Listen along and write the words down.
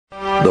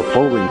The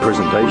following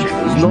presentation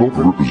does not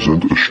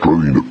represent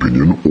Australian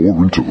opinion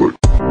or intellect.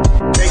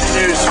 Fake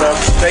news,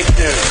 folks. Fake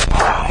news.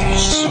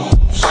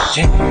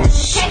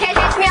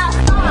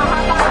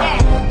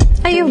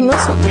 Are you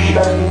Muslim?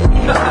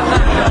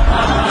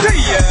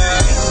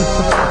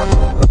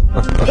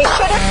 He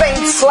should have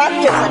been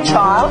slapped as a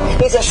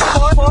child. He's a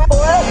spoiled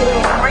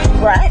little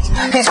freak rat.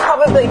 He's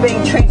probably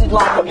being treated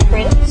like a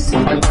prince.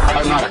 I'm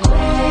not a crook.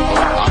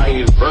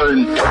 I've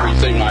earned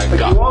everything I've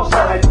got. You also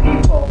had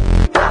people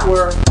that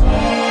were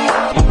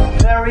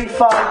very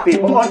fine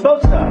people on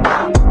both sides.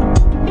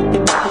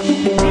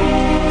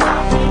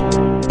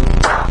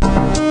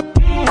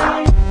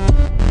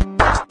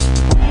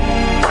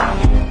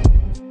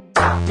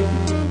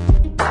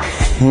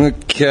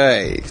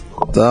 Okay,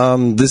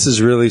 this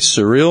is really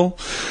surreal.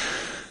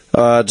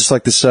 I'd just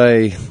like to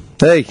say,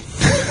 hey.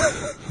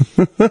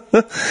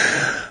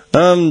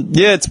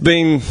 Yeah, it's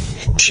been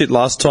shit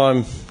last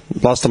time.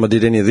 Last time I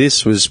did any of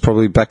this was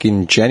probably back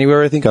in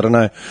January, I think. I don't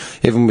know.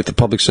 Even with the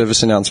public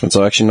service announcements,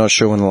 I'm actually not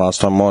sure when the last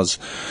time was.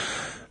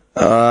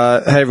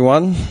 Hey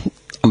everyone,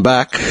 I'm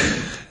back.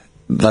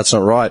 That's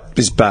not right.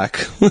 He's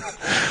back.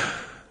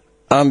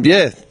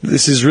 Yeah,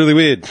 this is really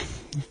weird.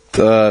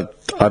 I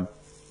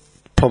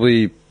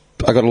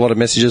got a lot of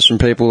messages from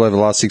people over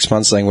the last 6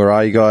 months saying, where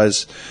are you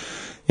guys?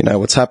 You know,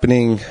 what's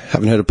happening?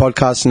 Haven't heard a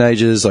podcast in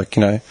ages, like,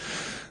 you know,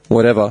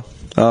 whatever.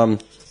 I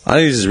think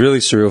this is really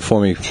surreal for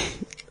me.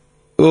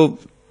 Well,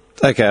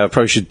 okay, I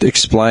probably should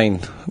explain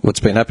what's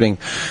been happening.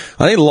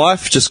 I think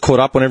life just caught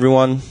up on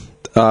everyone.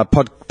 That's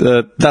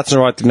Not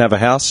Right didn't have a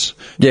house.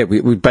 Yeah,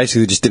 we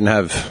basically just didn't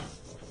have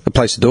a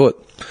place to do it.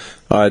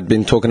 I'd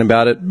been talking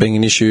about it being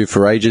an issue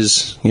for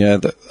ages. You know,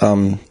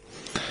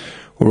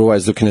 we're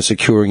always looking to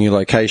secure a new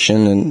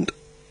location, and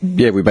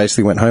yeah, we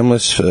basically went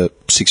homeless for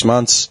 6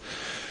 months.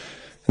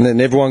 And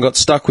then everyone got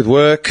stuck with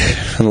work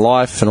and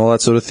life and all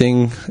that sort of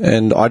thing,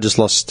 and I just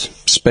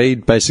lost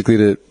speed, basically,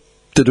 to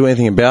do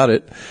anything about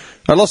it.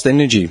 I lost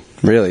energy,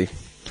 really.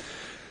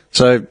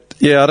 So,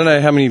 yeah, I don't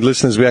know how many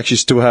listeners we actually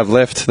still have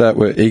left that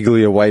were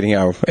eagerly awaiting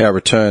our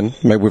return.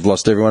 Maybe we've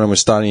lost everyone and we're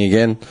starting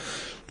again.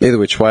 Either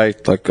which way,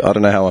 like, I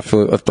don't know how I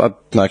feel. I'm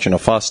actually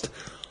not fussed.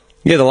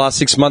 Yeah, the last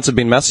 6 months have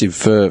been massive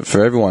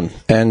for everyone.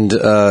 And,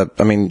 I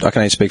mean, I can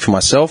only speak for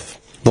myself.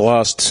 The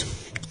last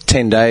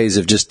 10 days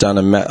have just done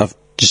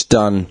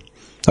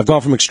I've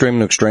gone from extreme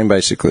to extreme,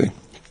 basically.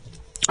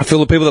 I feel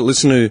the people that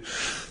listen to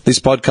this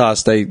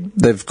podcast,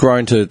 they've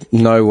grown to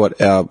know what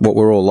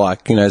we're all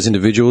like, you know, as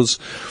individuals.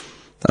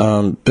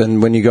 And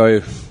when you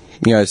go,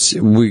 you know,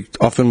 we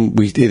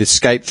either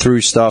skate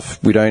through stuff,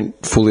 we don't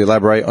fully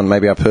elaborate on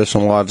maybe our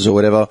personal lives or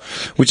whatever,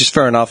 which is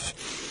fair enough.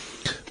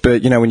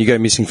 But, you know, when you go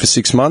missing for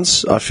 6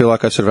 months, I feel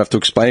like I sort of have to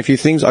explain a few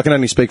things. I can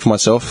only speak for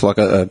myself. Like,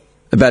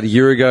 about a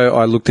year ago,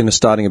 I looked into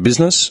starting a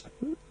business.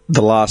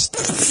 The last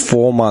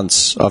 4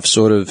 months, I've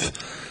sort of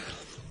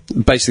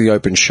basically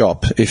opened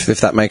shop, if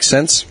that makes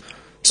sense.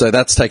 So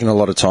that's taken a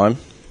lot of time.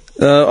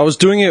 I was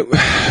doing it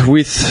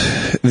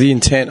with the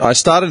intent. I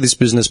started this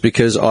business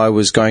because I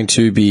knew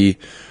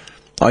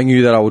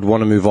that I would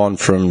want to move on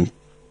from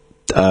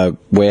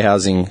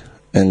warehousing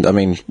and, I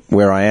mean,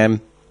 where I am.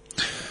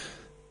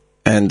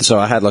 And so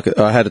I had a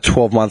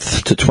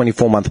 12-month to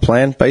 24-month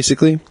plan,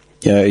 basically.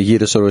 You know, a year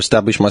to sort of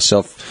establish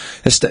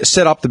myself,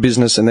 set up the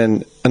business, and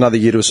then another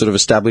year to sort of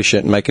establish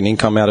it and make an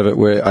income out of it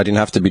where I didn't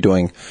have to be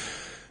doing,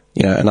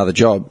 you know, another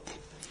job.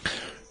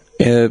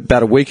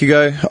 About a week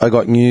ago, I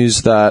got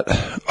news that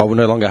I will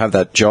no longer have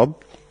that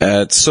job.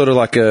 It's sort of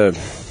like a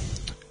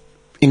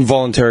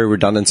involuntary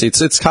redundancy.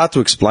 It's hard to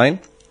explain.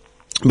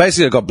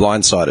 Basically, I got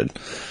blindsided.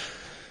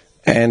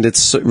 And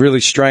it's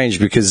really strange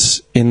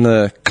because in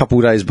the couple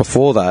of days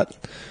before that,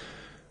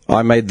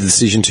 I made the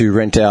decision to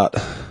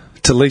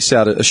lease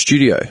out a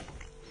studio.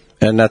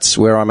 And that's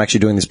where I'm actually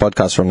doing this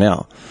podcast from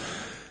now.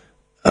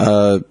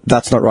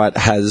 That's Not Right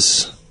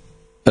has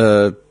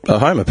a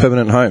home, a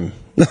permanent home.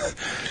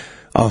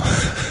 Oh,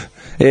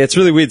 yeah, it's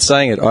really weird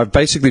saying it. I've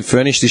basically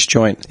furnished this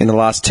joint in the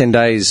last 10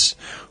 days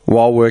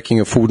while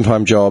working a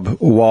full-time job,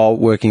 while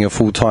running a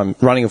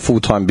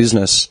full-time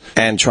business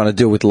and trying to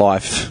deal with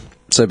life.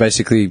 So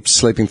basically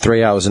sleeping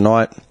 3 hours a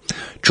night,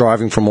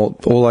 driving from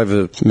all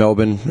over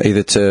Melbourne,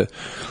 either to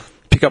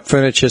pick up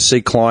furniture,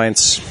 see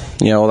clients,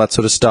 you know, all that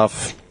sort of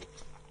stuff.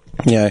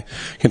 You know,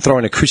 you can throw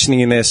in a christening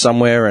in there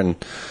somewhere, and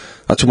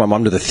I took my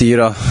mum to the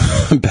theatre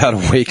about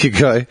a week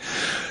ago.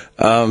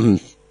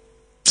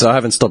 So I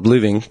haven't stopped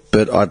living,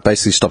 but I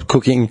basically stopped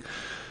cooking.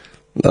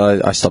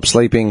 I stopped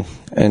sleeping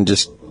and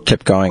just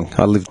kept going.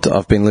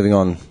 I've been living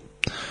on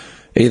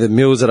either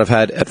meals that I've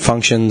had at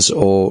functions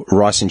or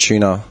rice and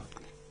tuna,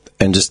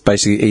 and just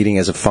basically eating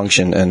as a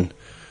function, and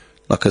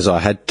not because I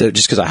had to.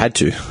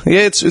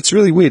 Yeah, it's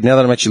really weird now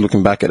that I'm actually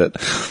looking back at it.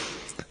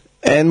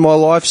 And my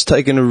life's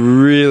taken a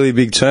really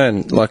big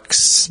turn. Like,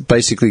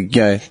 basically,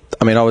 you know,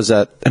 I mean, I was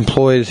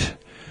employed,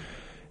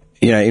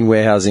 you know, in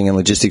warehousing and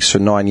logistics for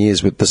 9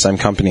 years with the same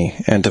company,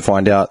 and to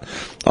find out,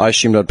 I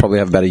assumed I'd probably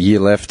have about a year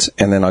left,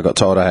 and then I got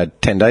told I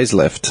had 10 days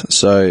left.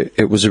 So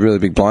it was a really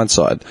big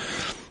blindside.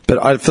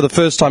 But for the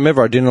first time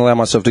ever, I didn't allow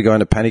myself to go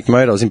into panic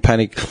mode. I was in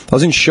panic. I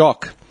was in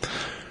shock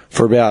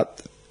for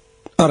about,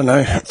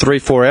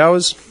 3-4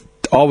 hours.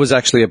 I was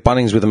actually at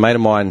Bunnings with a mate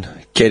of mine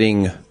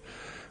getting...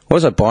 What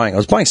was I buying? I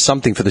was buying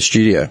something for the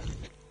studio.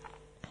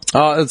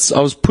 I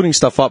was putting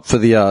stuff up for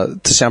the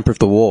to soundproof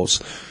the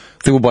walls. I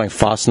think we were buying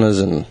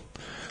fasteners and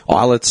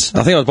eyelets.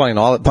 I think I was buying an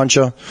eyelet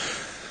puncher.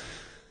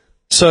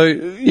 So,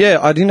 yeah,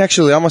 I didn't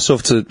actually allow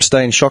myself to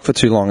stay in shock for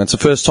too long. It's the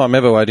first time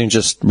ever where I didn't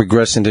just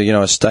regress into,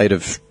 a state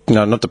of,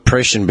 not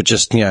depression, but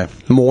just,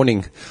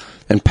 mourning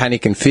and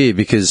panic and fear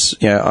because,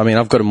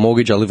 I've got a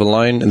mortgage, I live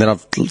alone, and then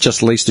I've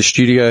just leased a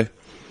studio,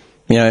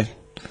 and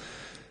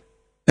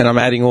I'm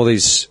adding all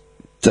these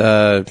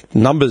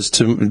numbers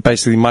to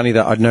basically money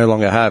that I no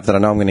longer have that I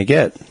know I'm going to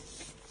get.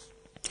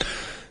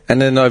 And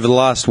then over the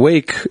last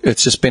week,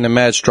 it's just been a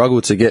mad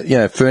struggle to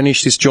get,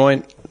 furnish this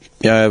joint.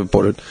 I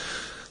bought it.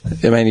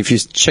 I mean, if you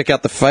check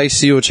out the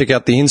Facey or check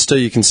out the Insta,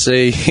 you can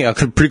see I've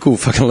got a pretty cool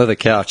fucking leather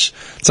couch.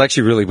 It's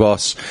actually really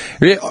boss.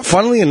 Yeah,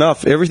 funnily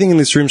enough, everything in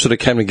this room sort of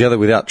came together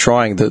without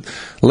trying. The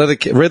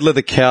red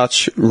leather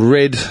couch,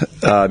 red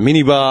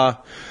minibar.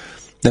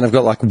 Then I've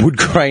got like wood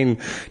grain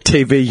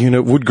TV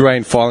unit, wood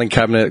grain filing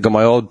cabinet. Got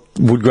my old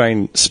wood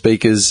grain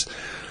speakers.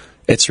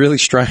 It's really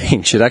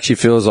strange. It actually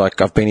feels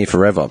like I've been here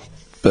forever.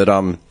 But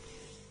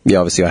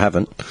obviously I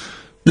haven't.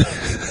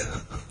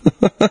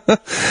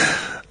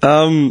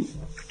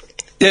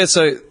 Yeah,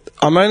 so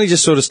I'm only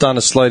just sort of starting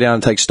to slow down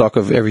and take stock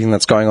of everything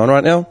that's going on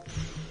right now.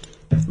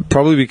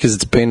 Probably because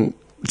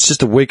it's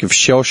just a week of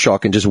shell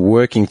shock and just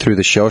working through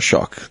the shell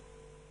shock.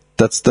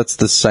 That's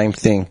the same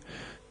thing.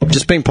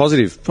 Just being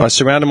positive. I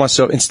surrounded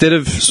myself, instead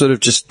of sort of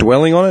just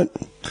dwelling on it,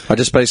 I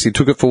just basically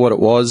took it for what it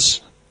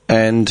was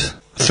and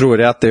threw it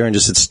out there and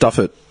just said, stuff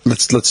it.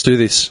 Let's do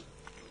this.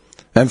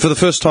 And for the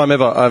first time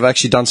ever, I've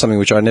actually done something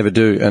which I never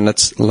do, and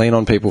that's lean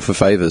on people for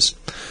favours.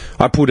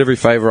 I pulled every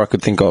favour I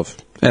could think of.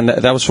 And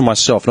that was for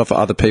myself, not for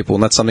other people,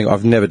 and that's something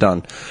I've never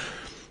done.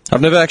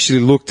 I've never actually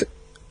looked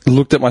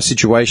at my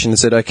situation and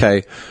said,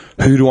 okay,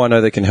 who do I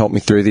know that can help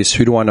me through this?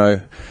 Who do I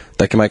know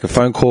that can make a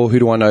phone call? Who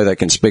do I know that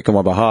can speak on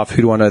my behalf?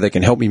 Who do I know that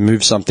can help me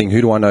move something? Who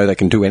do I know that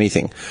can do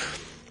anything?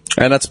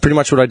 And that's pretty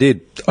much what I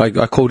did.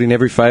 I called in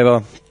every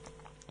favour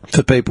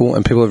for people,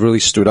 and people have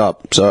really stood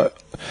up. So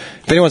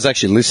if anyone's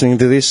actually listening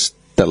to this,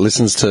 that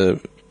listens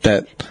to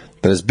that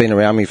has been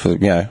around me for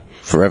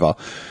forever,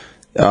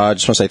 I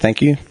just want to say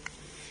thank you.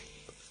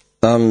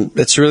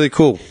 It's really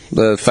cool,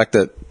 the fact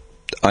that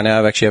I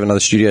now actually have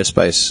another studio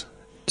space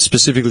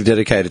specifically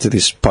dedicated to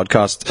this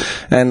podcast,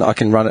 and I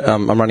can run it.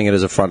 I'm running it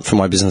as a front for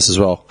my business as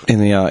well in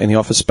the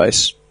office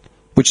space,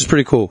 which is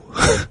pretty cool.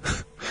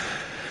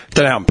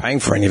 Don't know how I'm paying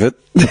for any of it,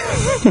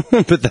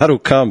 but that'll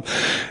come.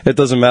 It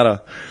doesn't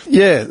matter.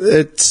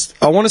 Yeah,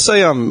 I want to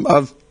say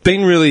I've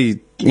been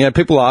really.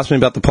 People ask me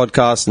about the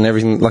podcast and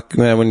everything, like,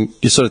 when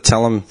you sort of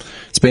tell them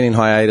it's been in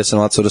hiatus and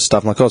all that sort of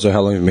stuff. I'm like, oh, so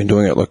how long have you been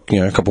doing it? Like,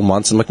 a couple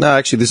months. I'm like, no,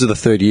 actually, this is the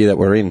third year that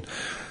we're in.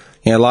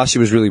 Last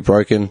year was really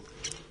broken,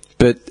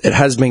 but it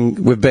has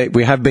been,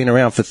 we have been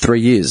around for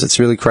 3 years. It's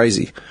really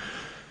crazy.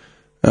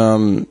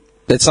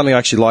 It's something I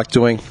actually like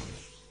doing.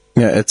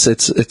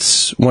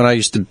 It's when I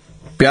used to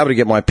be able to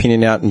get my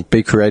opinion out and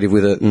be creative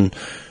with it. And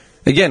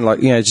again,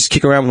 just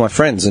kick around with my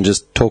friends and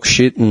just talk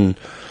shit and,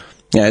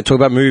 talk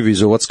about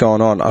movies or what's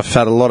going on. I've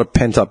had a lot of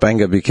pent-up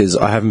anger because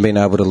I haven't been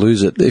able to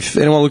lose it. If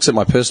anyone looks at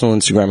my personal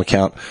Instagram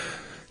account,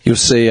 you'll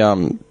see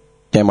my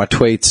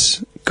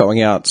tweets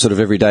going out sort of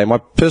every day. My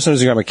personal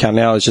Instagram account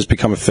now has just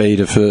become a feed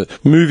of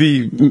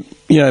movie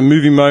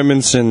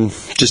moments and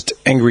just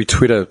angry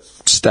Twitter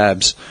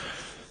stabs.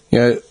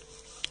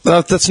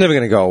 That's never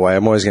going to go away.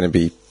 I'm always going to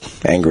be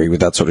angry with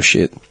that sort of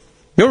shit. You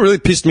know what really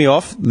pissed me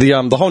off? The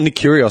whole Nick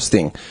Kyrgios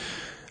thing.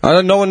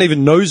 No one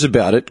even knows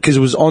about it because it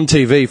was on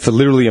TV for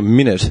literally a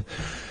minute. It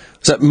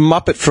was that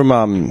Muppet from,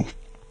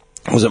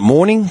 was it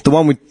Morning? The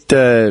one with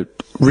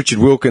Richard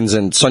Wilkins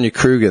and Sonia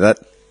Kruger, that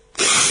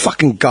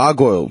fucking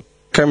gargoyle.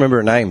 Can't remember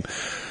her name.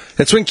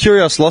 It's when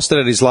Kyrgios lost it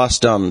at his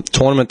last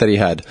tournament that he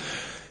had.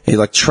 He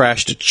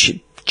trashed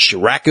a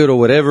racket or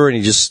whatever, and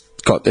he just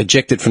got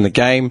ejected from the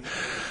game,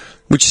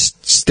 which is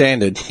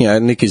standard.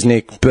 Nick is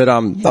Nick. But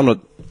I'm not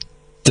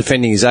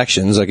defending his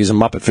actions, like he's a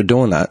muppet for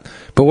doing that.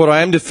 But what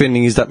I am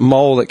defending is that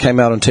mole that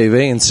came out on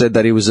TV and said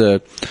that he was a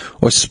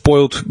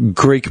spoilt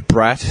Greek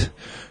brat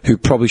who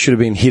probably should have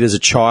been hit as a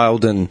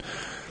child and,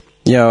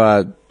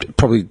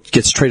 probably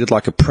gets treated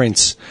like a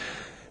prince.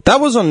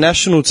 That was on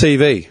national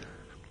TV.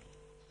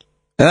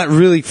 And that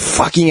really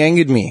fucking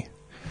angered me.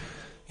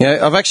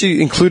 I've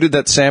actually included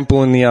that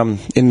sample in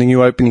the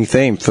new opening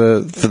theme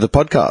for the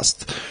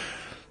podcast.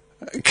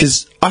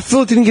 Because I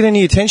feel it didn't get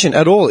any attention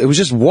at all. It was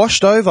just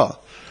washed over.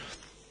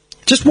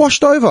 Just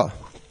washed over.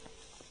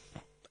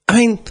 I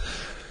mean,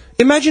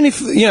 imagine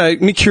if,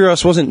 Nick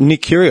Kyrgios wasn't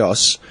Nick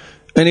Kyrgios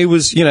and he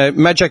was,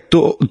 Magic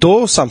Door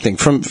or something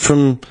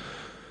from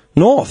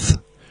North.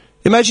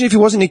 Imagine if he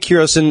wasn't Nick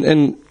Kyrgios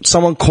and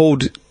someone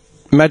called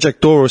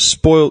Magic Door a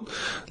spoilt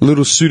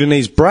little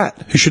Sudanese brat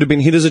who should have been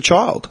hit as a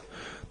child.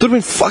 That would have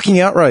been fucking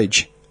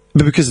outrage.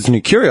 But because it's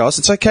Nick Kyrgios,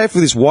 it's okay for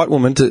this white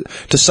woman to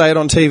say it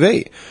on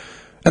TV.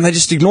 and they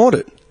just ignored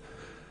it.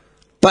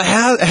 But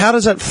how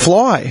does that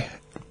fly?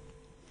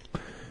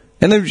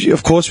 And then,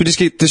 of course, we just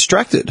get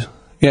distracted,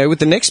 with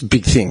the next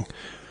big thing.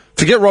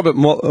 Forget Robert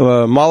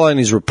Mueller and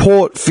his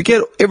report.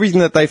 Forget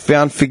everything that they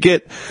found.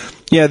 Forget,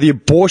 the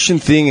abortion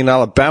thing in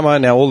Alabama.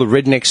 Now all the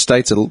redneck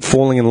states are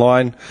falling in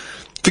line.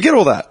 Forget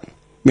all that.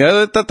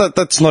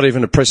 That's not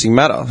even a pressing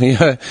matter.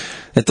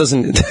 It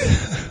doesn't.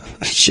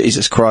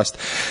 Jesus Christ.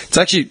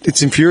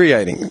 It's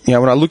infuriating.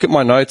 When I look at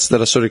my notes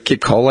that I sort of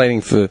keep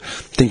collating for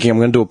thinking I'm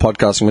going to do a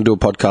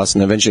podcast,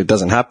 and eventually it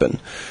doesn't happen.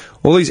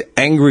 All these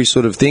angry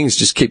sort of things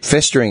just keep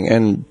festering,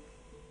 and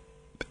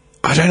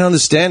I don't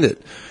understand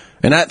it.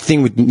 And that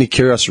thing with Nick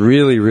Kyrgios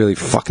really, really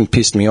fucking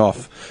pissed me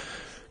off.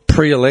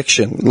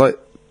 Pre-election.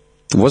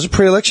 Was it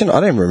pre-election? I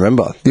don't even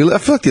remember. I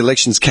feel like the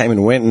elections came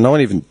and went and no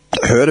one even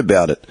heard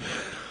about it.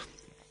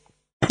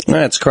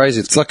 No, it's crazy.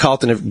 It's like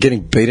Carlton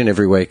getting beaten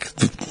every week.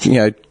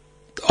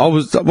 What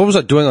was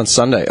I doing on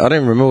Sunday? I don't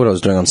even remember what I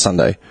was doing on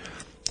Sunday.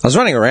 I was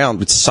running around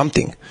with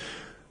something.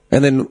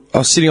 And then I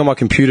was sitting on my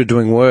computer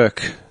doing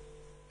work,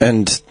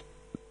 and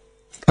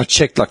I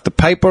checked the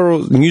paper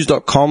or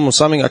news.com or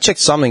something. I checked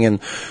something, and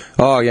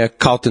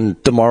Carlton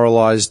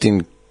demoralised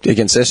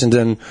against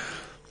Essendon.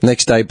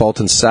 Next day,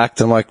 Bolton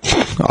sacked. I'm like,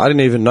 I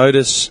didn't even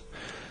notice.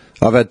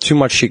 I've had too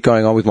much shit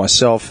going on with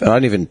myself, and I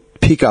didn't even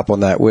pick up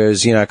on that.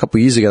 Whereas, a couple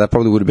of years ago, that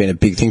probably would have been a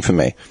big thing for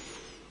me.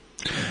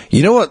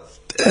 You know what?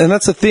 And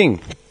that's the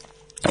thing.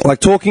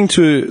 Talking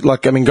to,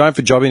 going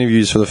for job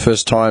interviews for the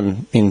first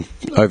time in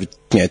over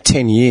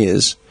 10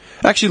 years.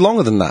 Actually,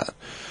 longer than that.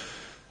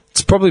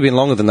 It's probably been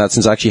longer than that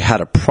since I actually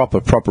had a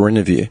proper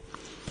interview.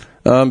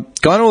 Going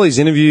to all these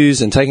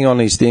interviews and taking on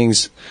these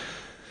things,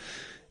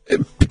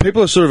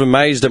 people are sort of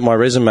amazed at my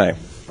resume.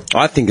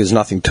 I think there's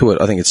nothing to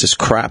it. I think it's just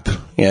crap.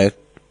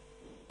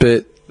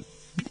 But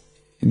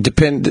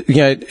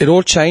it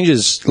all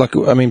changes.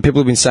 People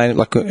have been saying,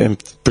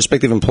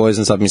 prospective employers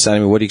and stuff have been saying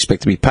to me, what do you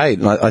expect to be paid?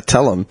 And I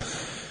tell them,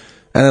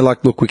 and they're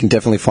like, look, we can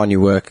definitely find you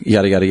work,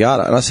 yada, yada,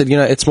 yada. And I said,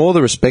 it's more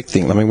the respect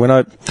thing.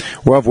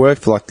 Where I've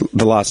worked for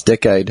the last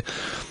decade,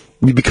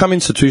 you become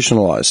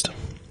institutionalized.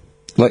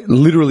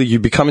 Literally, you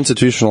become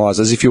institutionalized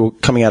as if you're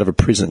coming out of a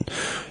prison.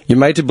 You're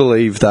made to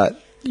believe that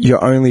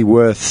you're only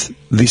worth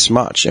this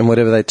much and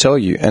whatever they tell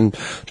you. And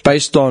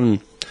based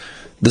on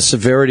the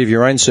severity of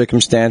your own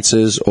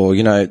circumstances or,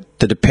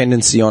 the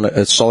dependency on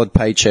a solid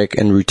paycheck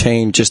and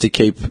routine just to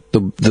keep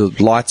the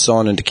lights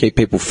on and to keep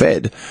people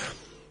fed,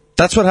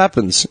 that's what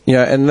happens.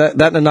 And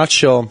that in a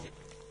nutshell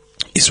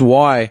is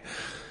why,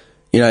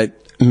 upper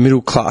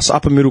middle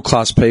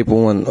class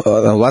people and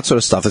all that sort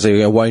of stuff, they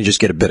say, why don't you just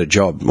get a better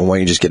job? Or why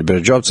don't you just get a better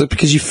job? So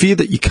because you fear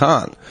that you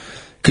can't.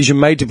 Because you're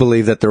made to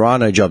believe that there are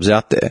no jobs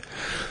out there.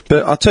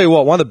 But I'll tell you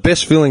what, one of the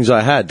best feelings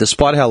I had,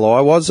 despite how low I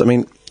was,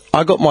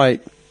 I got my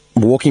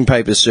walking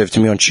papers served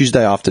to me on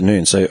Tuesday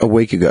afternoon, so a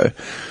week ago.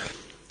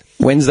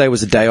 Wednesday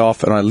was a day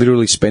off, and I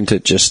literally spent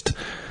it just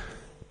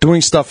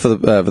doing stuff for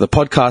the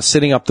podcast,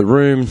 setting up the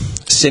room,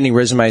 sending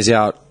resumes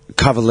out,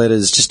 cover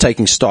letters, just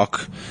taking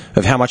stock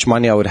of how much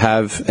money I would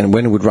have and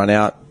when it would run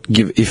out,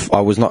 if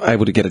I was not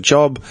able to get a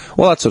job,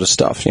 all that sort of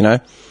stuff,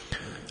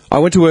 I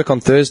went to work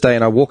on Thursday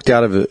and I walked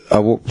out of it.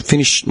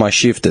 Finished my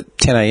shift at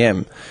 10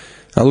 a.m.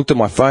 I looked at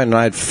my phone and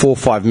I had 4 or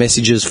 5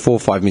 messages, 4 or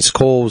 5 missed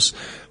calls,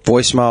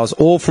 voicemails,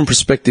 all from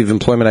prospective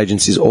employment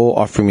agencies, all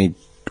offering me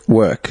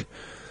work.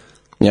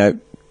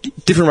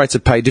 Different rates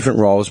of pay, different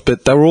roles,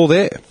 but they were all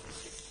there.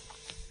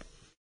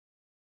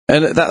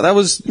 And that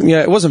was,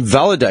 it wasn't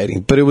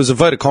validating, but it was a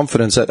vote of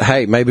confidence that,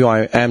 hey, maybe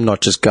I am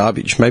not just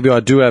garbage. Maybe I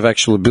do have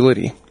actual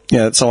ability,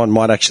 that someone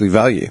might actually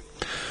value.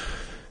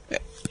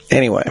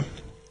 Anyway,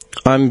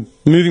 I'm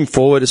moving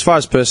forward. As far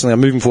as personally,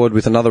 I'm moving forward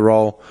with another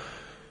role.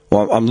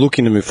 Well, I'm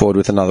looking to move forward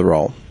with another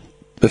role.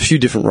 A few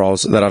different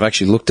roles that I've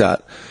actually looked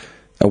at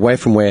away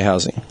from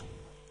warehousing.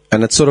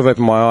 And it sort of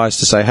opened my eyes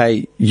to say,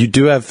 hey, you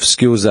do have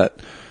skills that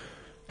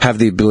have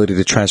the ability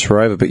to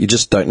transfer over, but you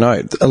just don't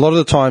know. A lot of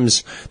the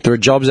times, there are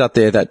jobs out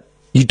there that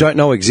you don't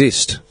know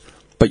exist,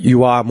 but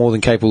you are more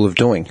than capable of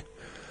doing.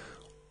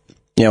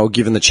 Or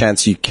given the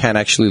chance, you can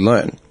actually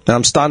learn. And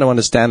I'm starting to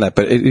understand that,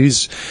 but it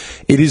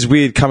is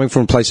weird coming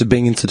from a place of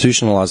being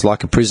institutionalized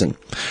like a prison.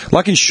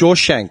 Like in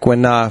Shawshank,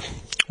 when,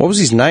 what was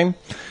his name?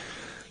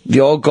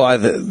 The old guy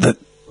that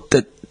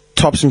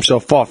tops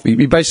himself off.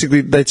 He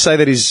basically, they'd say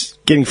that he's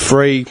getting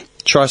free,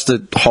 tries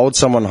to hold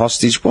someone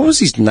hostage. What was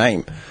his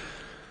name?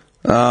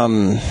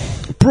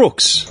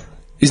 Brooks.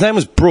 His name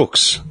was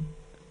Brooks.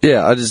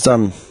 Yeah,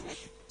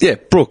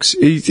 Brooks.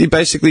 He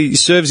basically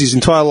serves his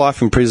entire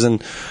life in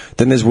prison.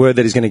 Then there's word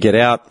that he's going to get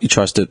out. He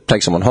tries to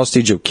take someone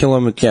hostage or kill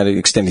him, to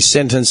extend his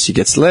sentence. He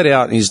gets let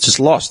out and he's just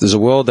lost. There's a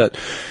world that,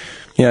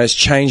 has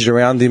changed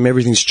around him.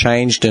 Everything's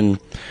changed and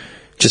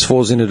just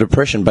falls into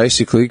depression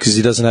basically because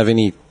he doesn't have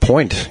any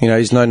point.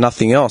 He's known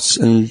nothing else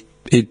and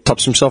he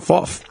tops himself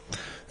off.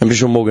 I'm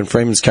sure Morgan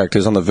Freeman's character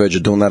is on the verge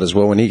of doing that as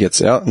well when he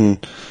gets out.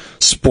 And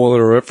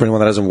spoiler alert for anyone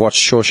that hasn't watched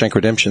Shawshank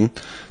Redemption.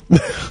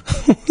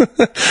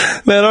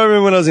 Man, I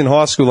remember when I was in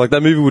high school,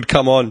 that movie would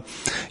come on.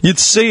 You'd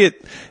see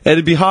it, and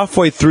it'd be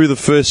halfway through the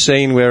first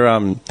scene where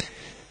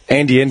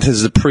Andy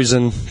enters the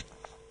prison,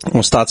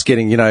 or starts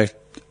getting,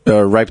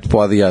 raped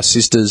by the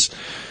sisters.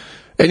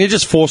 And you're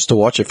just forced to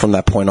watch it from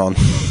that point on.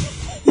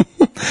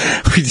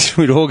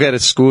 We'd all go to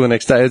school the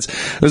next day. It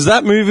was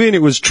that movie, and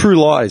it was True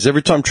Lies.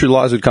 Every time True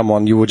Lies would come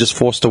on, you were just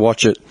forced to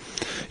watch it.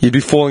 You'd be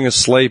falling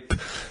asleep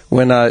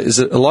when, is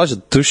it Elijah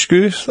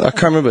Dushku? I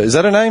can't remember. Is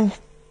that her name?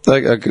 I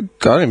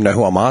don't even know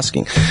who I'm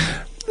asking.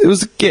 It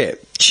was,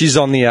 she's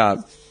on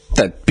the,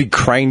 that big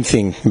crane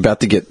thing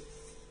about to get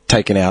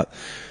taken out.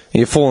 And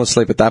you're falling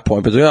asleep at that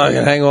point, but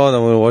hang on,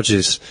 I'm going to watch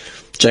this.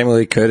 Jamie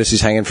Lee Curtis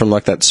is hanging from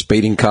like that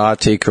speeding car.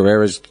 T.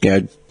 Carrera's,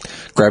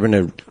 grabbing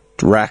a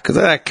rack.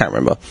 I can't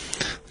remember.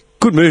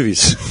 Good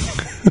movies.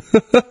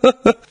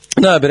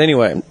 No, but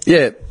anyway,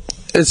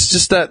 it's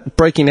just that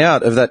breaking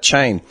out of that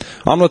chain.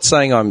 I'm not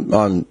saying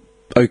I'm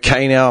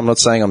okay now. I'm not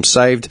saying I'm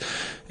saved.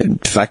 In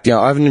fact,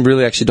 I haven't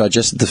really actually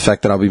digested the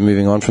fact that I'll be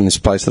moving on from this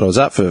place that I was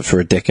at for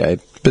a decade.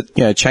 But,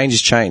 change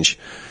is change.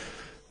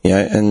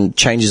 And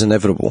change is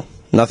inevitable.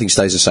 Nothing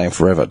stays the same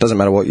forever. It doesn't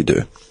matter what you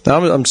do.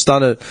 I'm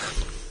starting to...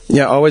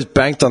 I always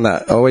banked on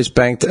that. I always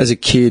banked as a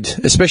kid,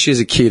 especially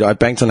as a kid, I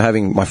banked on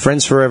having my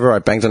friends forever. I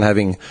banked on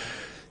having,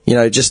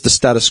 just the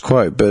status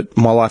quo. But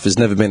my life has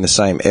never been the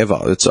same ever.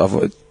 And that's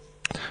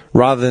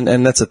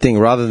the thing,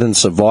 rather than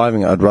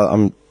surviving,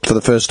 for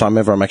the first time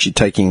ever, I'm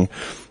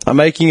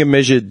making a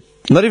measured,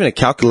 not even a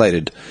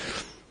calculated,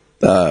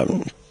 what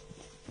am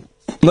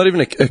I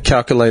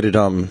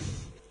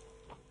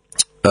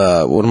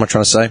trying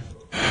to say?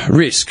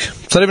 Risk.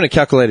 It's not even a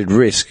calculated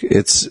risk.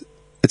 It's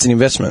an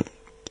investment.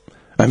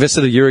 I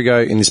invested a year ago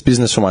in this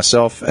business for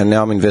myself, and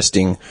now I'm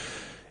investing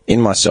in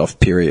myself,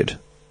 period,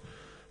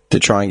 to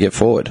try and get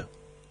forward.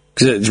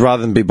 Because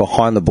rather than be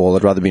behind the ball,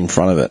 I'd rather be in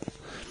front of it.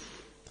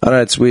 I don't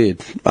know, it's weird.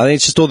 I think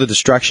it's just all the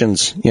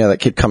distractions, that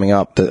keep coming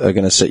up that are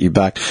going to set you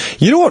back.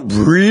 You know what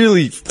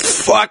really,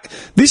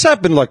 this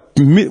happened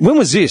when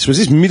was this? Was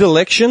this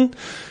mid-election?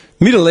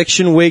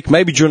 Mid-election week,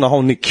 maybe during the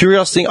whole Nick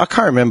Kyrgios thing? I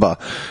can't remember.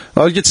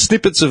 I would get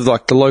snippets of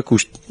the local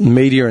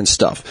media and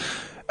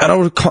stuff. And I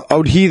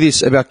would hear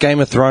this about Game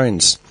of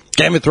Thrones.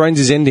 Game of Thrones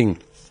is ending.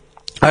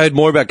 I heard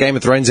more about Game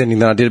of Thrones ending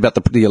than I did about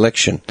the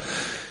election.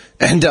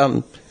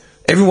 And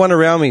everyone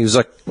around me was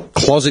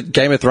closet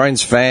Game of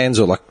Thrones fans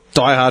or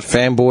diehard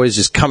fanboys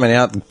just coming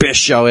out, the best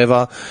show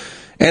ever.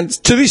 And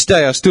to this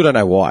day, I still don't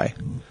know why.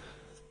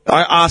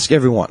 I ask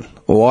everyone,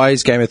 why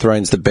is Game of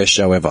Thrones the best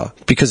show ever?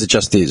 Because it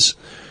just is.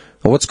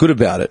 Well, what's good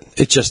about it?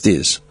 It just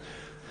is.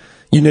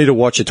 You need to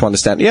watch it to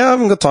understand. Yeah, I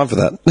haven't got time for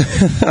that.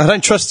 I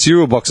don't trust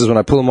cereal boxes when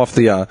I pull them off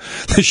the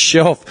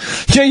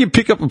shelf. You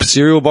pick up a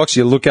cereal box,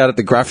 you look at it,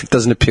 the graphic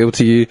doesn't appeal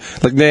to you.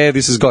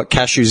 This has got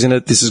cashews in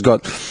it. This has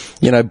got,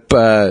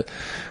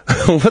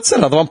 what's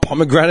that other one?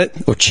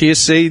 Pomegranate or chia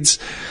seeds.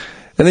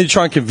 And then you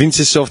try and convince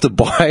yourself to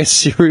buy a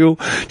cereal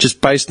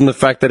just based on the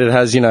fact that it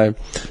has,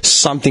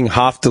 something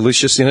half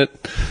delicious in it.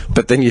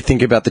 But then you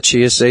think about the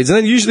chia seeds. And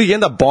then usually you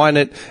end up buying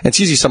it. And it's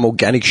usually some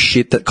organic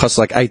shit that costs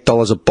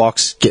 $8 a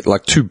box. Get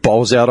 2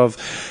 bowls out of.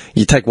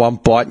 You take one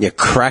bite and you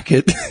crack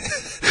it.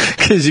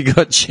 Because you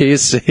got chia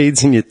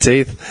seeds in your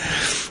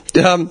teeth.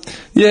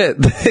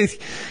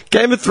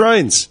 Game of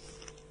Thrones.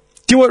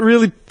 Do you know what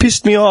really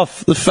pissed me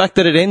off? The fact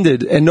that it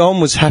ended and no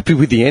one was happy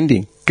with the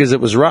ending because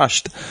it was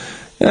rushed.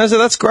 And I said,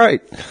 that's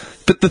great.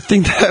 But the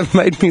thing that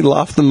made me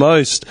laugh the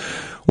most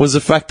was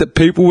the fact that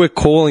people were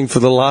calling for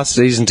the last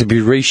season to be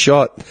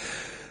reshot.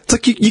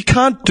 It's you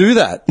can't do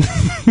that.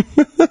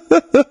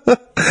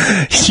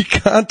 You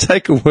can't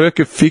take a work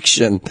of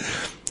fiction,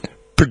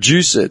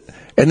 produce it,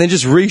 and then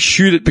just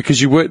reshoot it because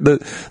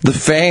the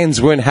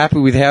fans weren't happy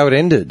with how it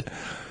ended.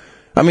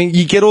 I mean,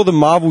 you get all the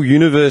Marvel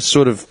Universe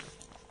sort of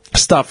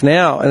stuff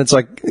now, and it's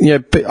I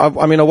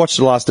watched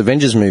the last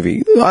Avengers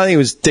movie. I think it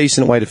was a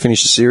decent way to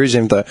finish the series,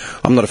 even though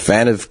I'm not a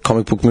fan of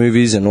comic book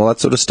movies and all that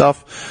sort of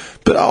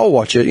stuff. But I'll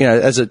watch it,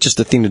 as just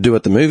a thing to do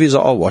at the movies.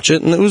 I'll watch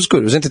it, and it was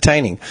good. It was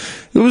entertaining.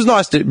 It was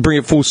nice to bring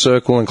it full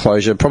circle and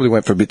closure. Probably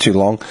went for a bit too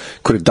long.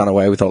 Could have done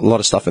away with a lot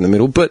of stuff in the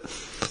middle. But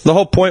the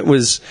whole point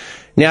was,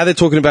 now they're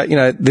talking about,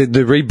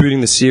 they're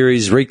rebooting the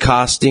series,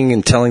 recasting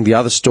and telling the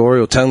other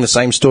story or telling the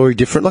same story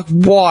different.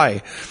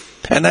 Why?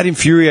 And that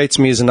infuriates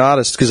me as an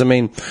artist because,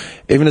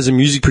 even as a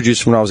music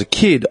producer when I was a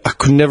kid, I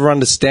could never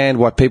understand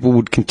why people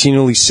would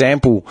continually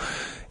sample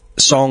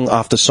song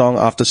after song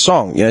after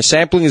song.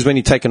 Sampling is when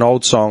you take an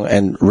old song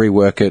and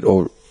rework it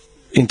or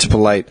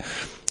interpolate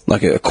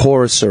a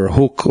chorus or a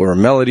hook or a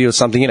melody or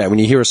something. When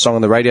you hear a song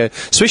on the radio,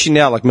 especially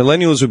now,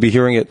 millennials would be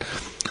hearing it.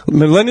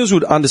 Millennials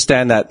would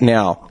understand that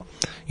now.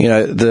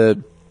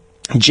 The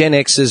Gen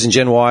Xers and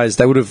Gen Ys,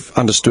 they would have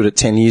understood it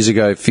 10 years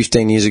ago,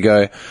 15 years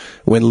ago,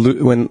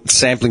 when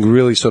sampling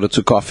really sort of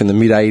took off in the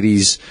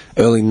mid-'80s,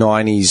 early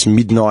 90s,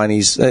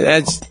 mid-'90s.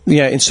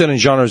 In certain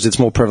genres, it's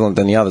more prevalent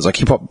than the others.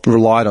 Hip-hop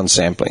relied on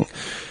sampling.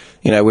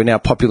 Where now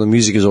popular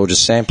music is all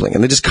just sampling.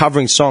 And they're just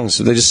covering songs,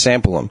 so they just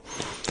sample them.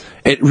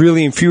 It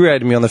really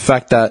infuriated me on the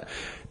fact that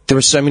there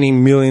are so many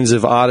millions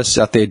of artists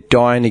out there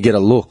dying to get a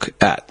look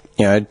at.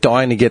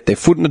 Dying to get their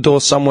foot in the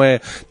door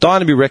somewhere, dying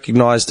to be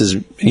recognised as,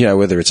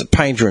 whether it's a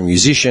painter, a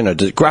musician, a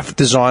graphic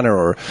designer,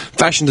 or a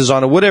fashion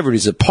designer, whatever it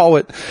is, a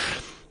poet.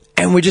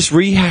 and we're just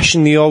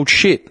rehashing the old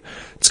shit.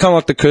 It's kind of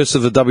like the curse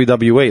of the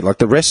WWE, like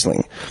the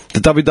wrestling. The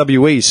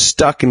WWE is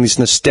stuck in this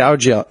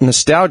nostalgia.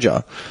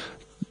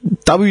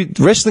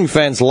 Wrestling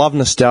fans love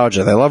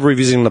nostalgia. They love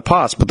revisiting the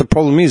past. But the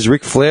problem is,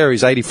 Ric Flair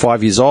is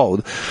 85 years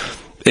old,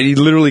 and he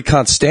literally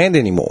can't stand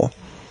anymore.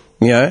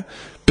 You know?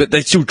 But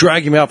they still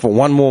drag him out for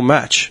one more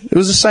match. It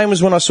was the same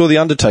as when I saw The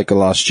Undertaker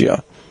last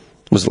year.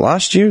 Was it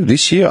last year?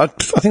 This year? I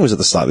think it was at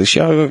the start of this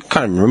year. I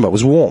can't even remember. It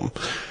was warm.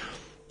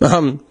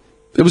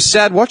 It was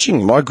sad watching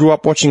him. I grew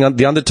up watching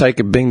The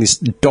Undertaker being this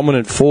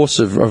dominant force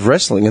of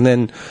wrestling, and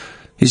then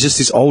he's just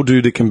this old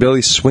dude that can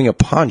barely swing a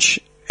punch,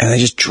 and they're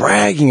just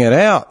dragging it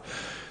out.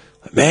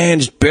 Man,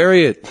 just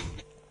bury it.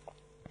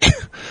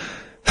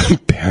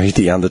 Bury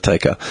The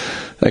Undertaker.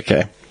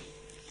 Okay.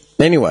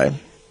 Anyway,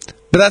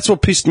 but that's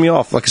what pissed me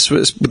off, like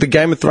with the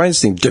Game of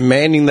Thrones thing,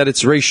 demanding that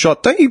it's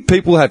reshot. Don't you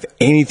people have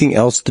anything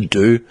else to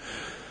do?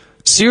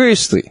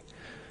 Seriously.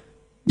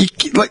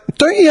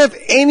 Don't you have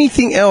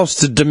anything else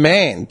to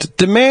demand?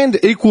 Demand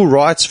equal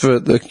rights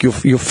for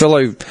your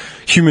fellow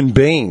human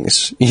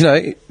beings. You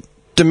know,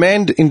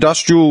 demand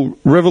industrial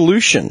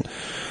revolution.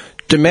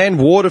 Demand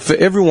water for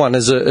everyone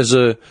it's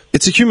a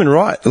human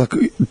right. Like,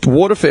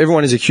 water for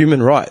everyone is a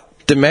human right.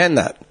 Demand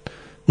that.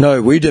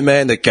 No, we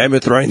demand that Game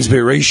of Thrones be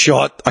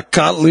reshot. I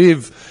can't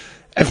live.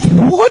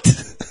 What?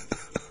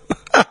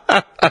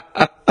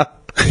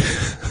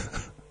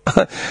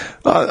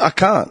 I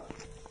can't.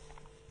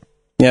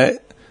 Yeah.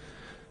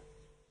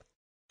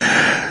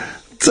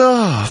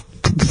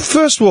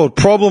 First world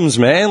problems,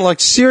 man. Like,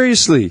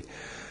 seriously.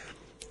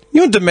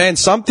 You want to demand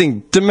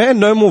something, demand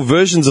no more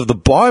versions of the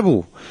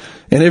Bible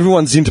and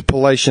everyone's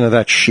interpolation of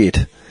that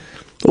shit.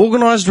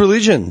 Organised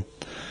religion.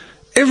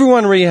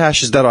 Everyone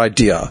rehashes that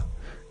idea.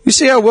 You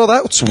see how well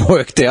that's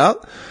worked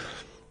out?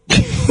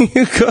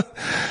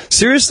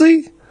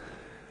 Seriously?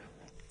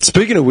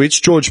 Speaking of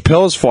which, George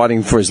Pell's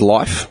fighting for his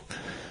life.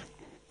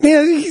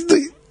 Yeah,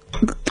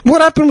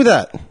 what happened with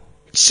that?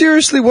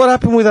 Seriously, what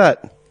happened with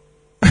that?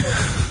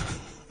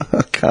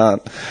 I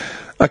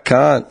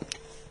can't.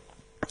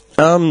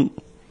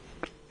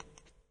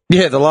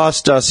 Yeah, the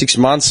last 6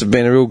 months have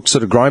been a real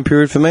sort of growing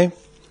period for me,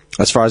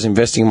 as far as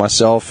investing in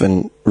myself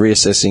and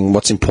reassessing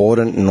what's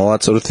important and all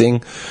that sort of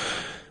thing.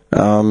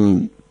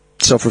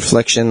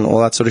 Self-reflection, all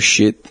that sort of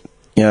shit.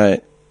 You know,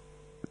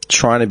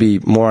 trying to be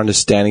more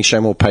understanding, show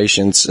more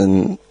patience,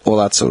 and all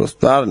that sort of.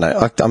 I don't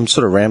know. I'm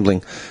sort of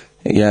rambling,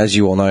 yeah, as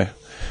you all know.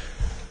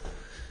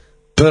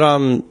 But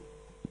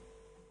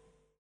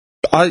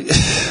I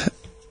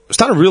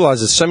starting to realise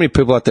there's so many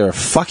people out there are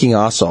fucking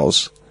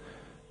arseholes,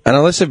 and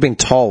unless they've been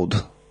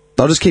told,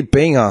 they'll just keep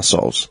being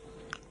arseholes.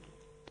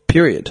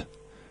 Period.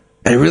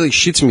 And it really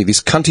shits me. This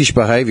cuntish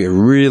behaviour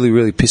really,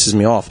 really pisses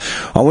me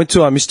off. I went to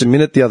Mr.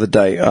 Minute the other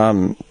day.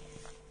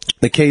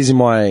 The keys in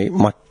my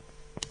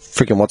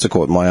freaking, what's it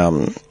called?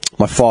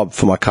 My fob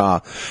for my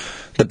car.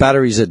 The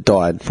batteries had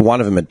died. One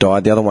of them had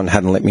died. The other one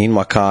hadn't let me in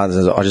my car.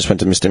 I just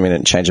went to Mr. Minute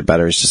and changed the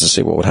batteries just to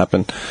see what would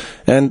happen.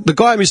 And the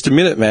guy at Mr.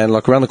 Minute, man,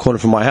 like around the corner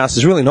from my house,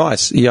 is really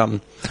nice. He, I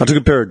took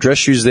a pair of dress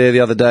shoes there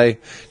the other day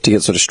to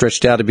get sort of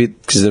stretched out a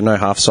bit because there are no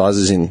half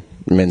sizes in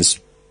men's,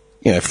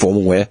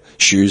 formal wear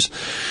shoes.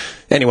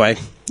 Anyway,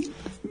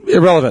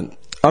 irrelevant.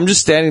 I'm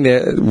just standing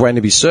there waiting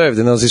to be served,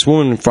 and there was this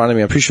woman in front of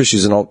me. I'm pretty sure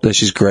she's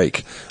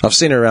Greek. I've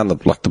seen her around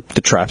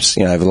the traps,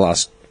 over the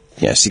last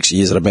 6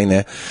 years that I've been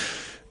there.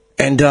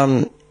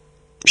 And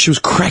she was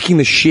cracking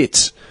the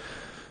shit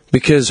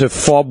because her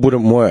fob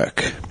wouldn't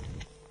work.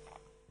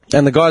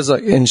 And the guy's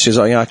like, and she's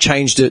like, I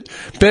changed it.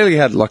 Barely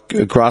had like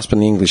a grasp on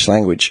the English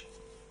language.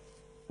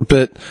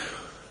 But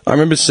I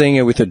remember seeing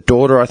her with her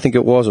daughter, I think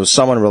it was, or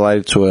someone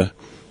related to her,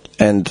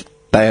 and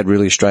they had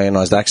really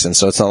Australianised accents,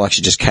 so it's not like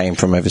she just came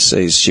from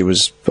overseas. She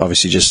was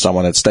obviously just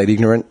someone that stayed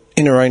ignorant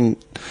in her own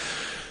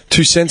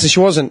 2 cents, and she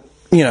wasn't,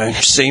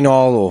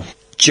 senile or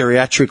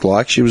geriatric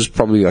like. She was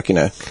probably like,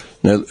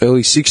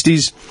 early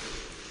 60s.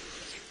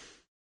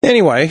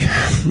 Anyway,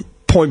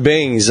 point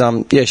being is,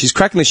 she's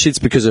cracking the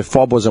shits because her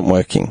fob wasn't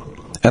working.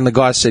 And the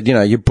guy said,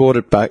 you brought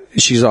it back.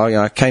 She's like,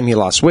 I came here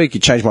last week, you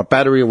changed my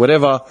battery or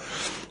whatever,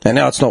 and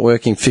now it's not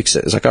working, fix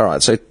it. It's like, all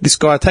right. So this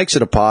guy takes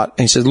it apart,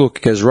 and he says, look,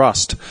 it goes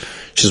rust.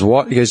 She says,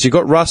 what? He goes, you've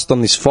got rust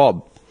on this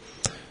fob.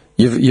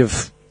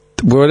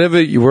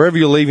 Wherever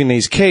you're leaving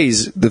these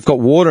keys, they've got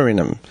water in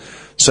them.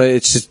 So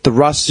it's just, the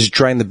rust has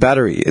drained the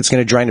battery. It's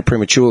going to drain it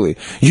prematurely.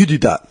 You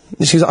did that.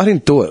 She says, I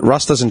didn't do it.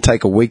 Rust doesn't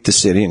take a week to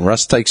set in.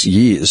 Rust takes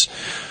years,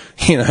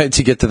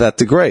 to get to that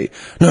degree.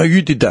 No,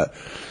 you did that.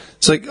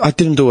 It's like, I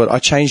didn't do it. I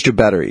changed your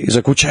battery. He's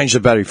like, well, change the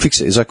battery,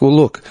 fix it. He's like, well,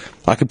 look,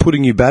 I could put a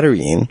new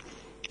battery in.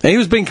 And he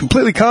was being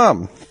completely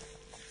calm.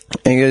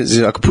 And he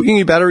goes, I could put a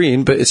new battery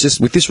in, but it's just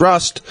with this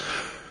rust,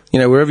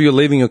 wherever you're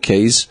leaving your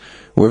keys,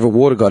 wherever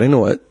water got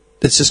into it,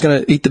 it's just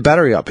going to eat the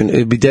battery up and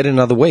it'll be dead in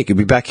another week. It'll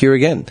be back here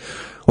again.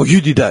 Well,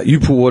 you did that. You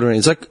put water in.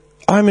 It's like,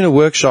 I'm in a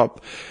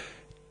workshop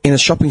in a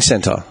shopping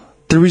centre.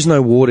 There is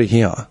no water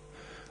here.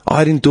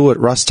 I didn't do it.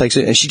 Rust takes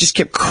it. And she just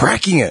kept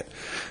cracking it.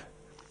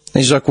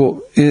 And she's like,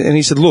 well, and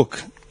he said,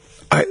 look,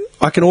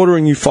 I can order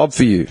a new fob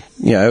for you.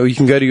 You know, you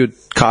can go to your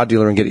car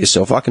dealer and get it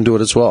yourself. I can do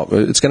it as well.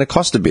 It's going to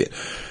cost a bit.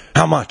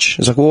 How much?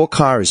 It's like, well, what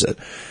car is it?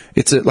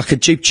 It's like a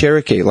Jeep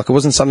Cherokee. Like, it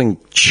wasn't something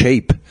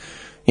cheap,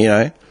 you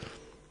know?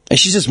 And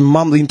she's just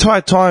mumbling the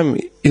entire time.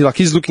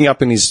 He's looking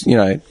up in his, you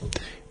know,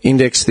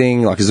 index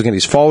thing. Like, he's looking at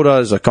his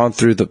folders, like, going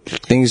through the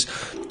things.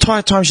 The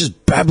entire time she's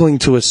just babbling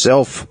to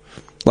herself.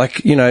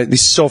 Like, you know,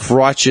 this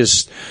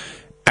self-righteous,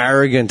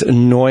 arrogant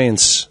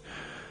annoyance.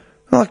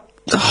 I'm like,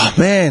 oh,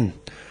 man.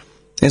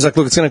 And he's like,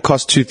 look, it's going to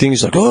cost two things.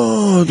 He's like,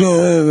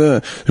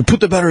 put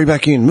the battery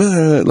back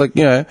in. Like,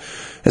 you know.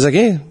 It's like,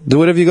 yeah, do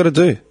whatever you got to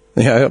do.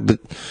 You know, but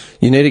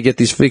you need to get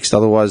this fixed,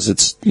 otherwise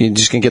you're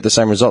just going to get the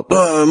same result.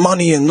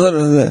 Money and blah, blah,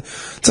 blah.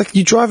 It's like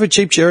you drive a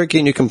Jeep Cherokee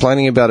and you're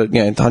complaining about it,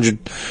 you know,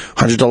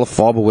 $100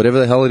 fob or whatever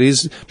the hell it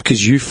is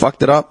because you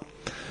fucked it up.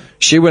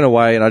 She went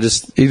away and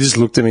he just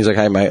looked at me. He's like,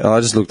 hey, mate. And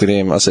I just looked at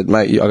him. I said,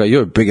 mate,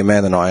 you're a bigger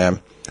man than I am.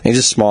 And he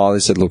just smiled.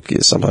 He said, look, yeah,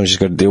 sometimes you just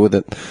got to deal with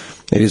it.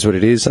 It is what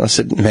it is. And I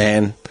said,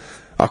 man,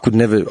 I could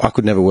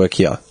never work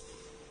here.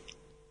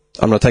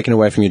 I'm not taking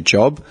away from your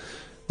job.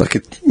 Like,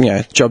 you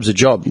know, job's a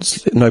job.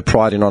 It's no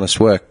pride in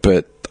honest work,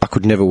 but I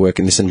could never work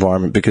in this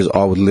environment because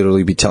I would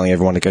literally be telling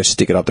everyone to go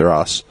stick it up their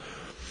ass.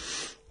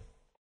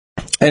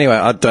 Anyway,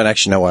 I don't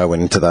actually know why I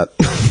went into that.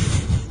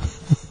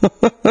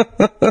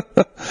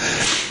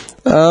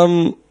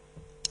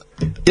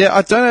 Yeah,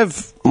 I don't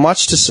have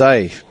much to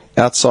say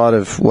outside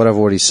of what I've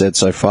already said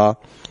so far.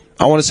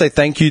 I want to say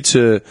thank you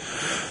to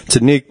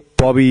Nick,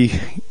 Bobby,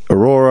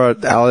 Aurora,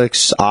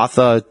 Alex,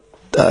 Arthur,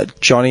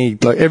 Johnny,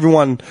 like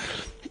everyone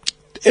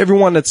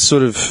that's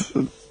sort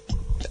of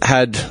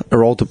had a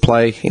role to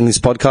play in this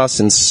podcast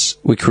since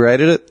we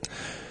created it.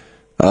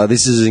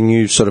 This is a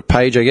new sort of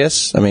page, I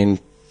guess. I mean,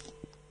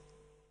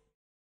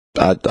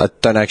 I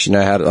don't actually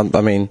know how to,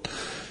 I mean,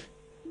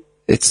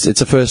 it's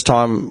the first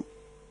time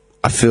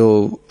I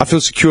feel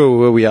secure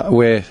where we are,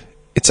 where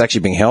it's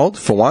actually being held,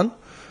 for one.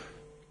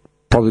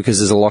 Probably because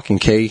there's a lock and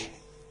key,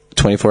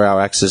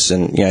 24-hour access,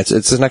 and, you know,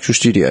 it's an actual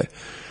studio.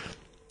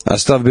 I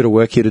still have a bit of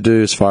work here to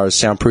do as far as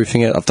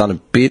soundproofing it. I've done a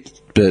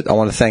bit, but I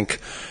want to thank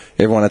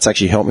everyone that's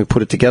actually helped me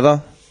put it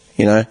together,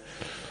 you know.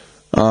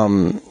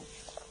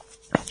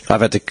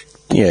 I've had to,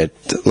 yeah,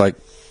 like,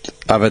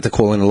 I've had to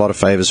call in a lot of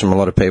favors from a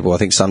lot of people. I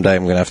think someday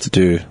I'm going to have to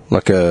do,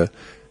 like, a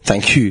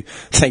thank you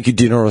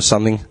dinner or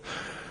something.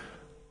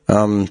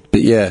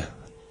 But yeah,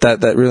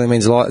 that really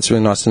means a lot. It's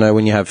really nice to know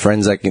when you have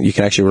friends that you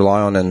can actually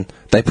rely on and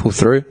they pull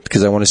through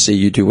because they want to see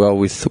you do well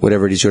with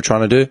whatever it is you're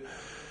trying to do.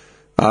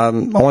 I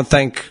want to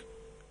thank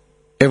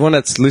everyone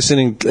that's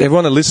listening,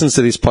 everyone that listens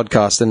to this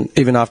podcast, and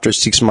even after a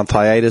 6-month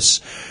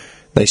hiatus,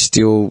 they're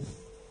still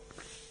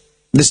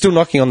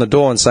knocking on the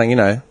door and saying, you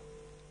know,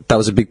 that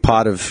was a big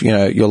part of, you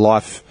know, your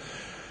life.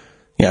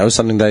 You know, it was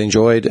something they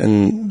enjoyed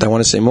and they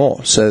want to see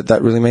more. So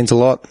that really means a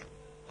lot.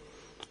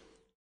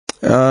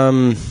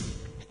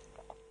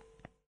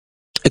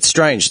 It's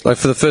strange. Like,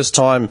 for the first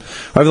time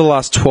over the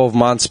last 12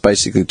 months,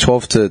 basically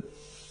 12 to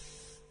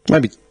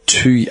maybe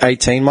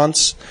 18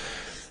 months,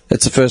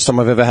 it's the first time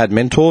I've ever had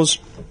mentors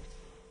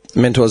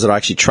that I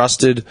actually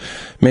trusted,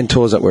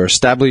 mentors that were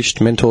established,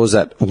 mentors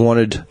that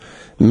wanted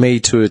me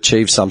to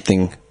achieve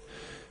something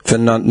for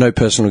no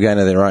personal gain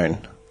of their own.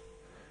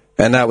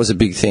 And that was a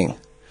big thing.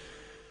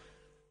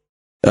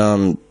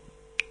 The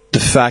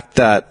fact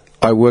that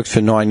I worked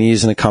for 9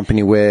 years in a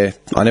company where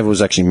I never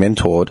was actually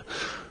mentored.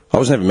 I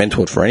was never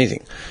mentored for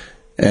anything.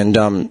 And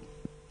I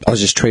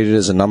was just treated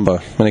as a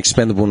number, an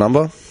expendable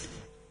number.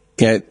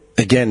 You know,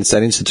 again, it's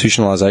that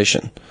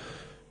institutionalization.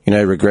 You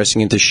know,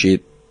 regressing into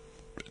shit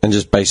and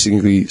just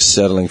basically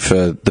settling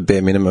for the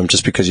bare minimum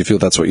just because you feel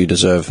that's what you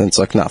deserve. And it's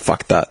like, nah,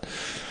 fuck that.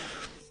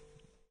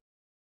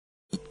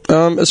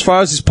 As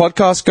far as this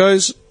podcast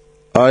goes,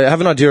 I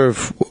have an idea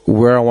of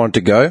where I want it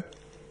to go.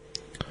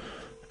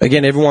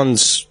 Again,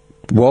 everyone's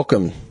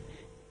welcome.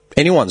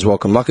 Anyone's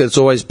welcome, like it's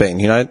always been,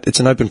 you know. It's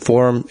an open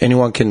forum.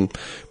 Anyone can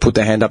put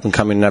their hand up and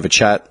come in and have a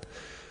chat.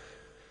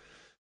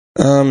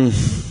 I've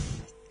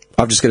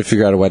just got to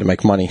figure out a way to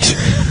make money.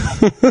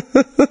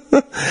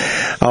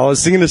 I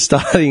was thinking of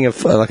starting a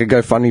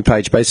GoFundMe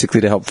page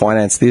basically to help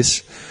finance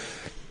this,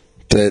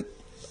 but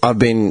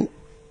I'm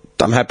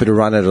happy to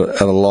run it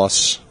at a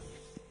loss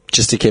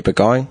just to keep it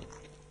going.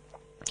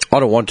 I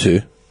don't want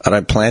to. I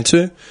don't plan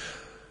to.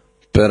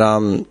 But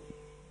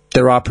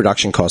there are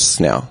production costs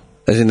now.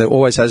 As in, there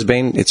always has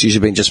been. It's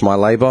usually been just my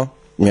labour,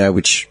 you know,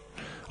 which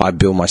I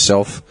bill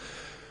myself.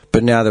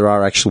 But now there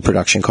are actual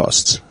production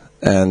costs.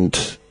 And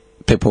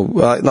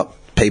not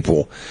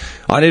people.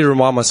 I need to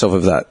remind myself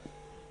of that.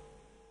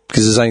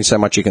 Because there's only so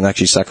much you can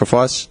actually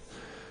sacrifice.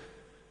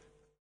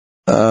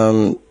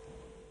 I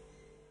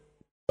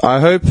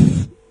hope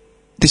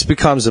this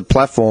becomes a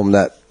platform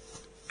that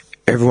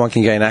everyone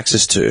can gain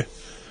access to.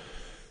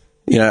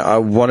 You know, I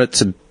want it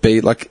to be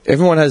like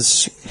everyone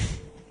has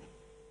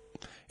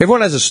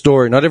a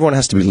story. Not everyone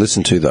has to be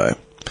listened to, though.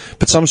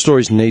 But some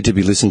stories need to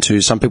be listened to.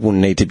 Some people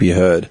need to be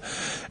heard.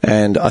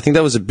 And I think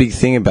that was a big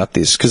thing about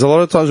this. Because a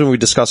lot of times when we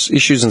discuss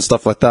issues and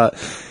stuff like that,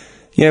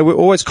 you know, we're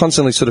always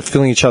constantly sort of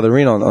filling each other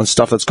in on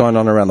stuff that's going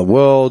on around the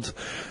world.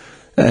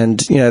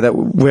 and, you know, that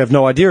we have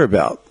no idea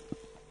about.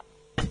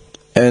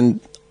 And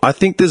I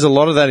think there's a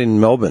lot of that in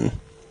Melbourne,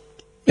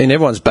 in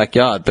everyone's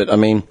backyard, but I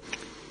mean,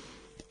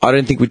 I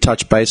don't think we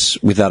touch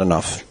base with that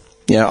enough.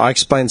 You know, I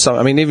explained some,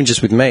 I mean, even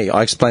just with me,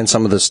 I explained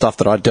some of the stuff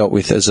that I dealt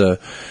with as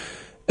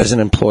an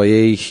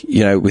employee,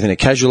 you know, within a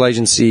casual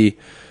agency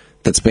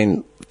that's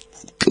been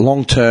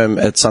long term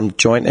at some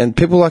joint, and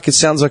people are like, it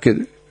sounds like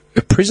a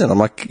prison. I'm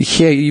like,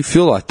 yeah, you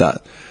feel like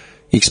that.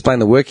 You explain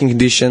the working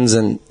conditions,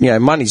 and, you know,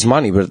 money's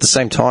money, but at the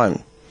same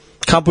time,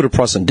 can't put a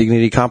price on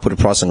dignity, can't put a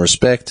price on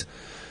respect.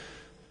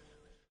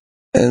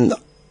 And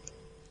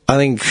I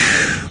think,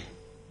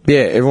 yeah,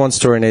 everyone's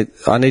story,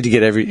 I need to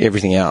get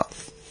everything out.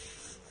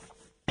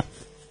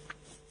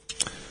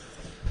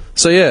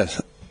 So, yeah,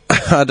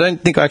 I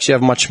don't think I actually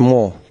have much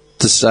more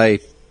to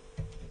say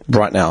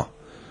right now.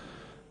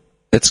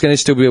 It's going to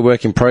still be a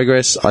work in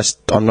progress.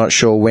 I'm not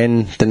sure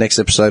when the next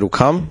episode will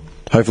come.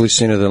 Hopefully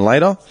sooner than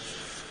later.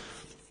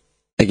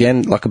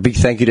 Again, like, a big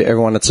thank you to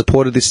everyone that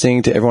supported this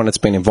thing, to everyone that's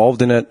been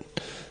involved in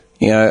it.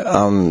 You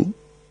know,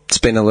 it's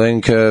been a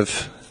learning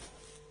curve.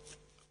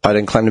 I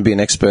don't claim to be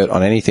an expert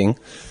on anything.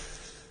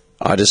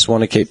 I just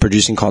want to keep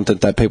producing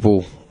content that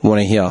people want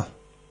to hear.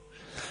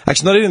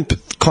 Actually, not even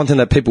content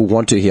that people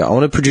want to hear. I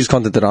want to produce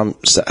content that I'm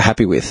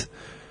happy with.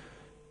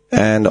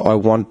 And I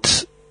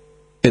want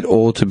it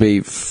all to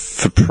be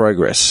for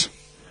progress.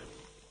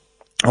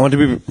 I want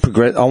to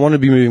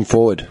be moving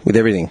forward with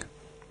everything.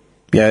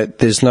 Yeah,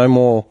 there's no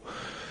more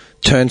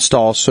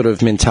turnstile sort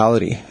of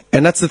mentality.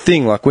 And that's the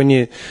thing, like, when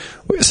you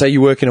say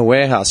you work in a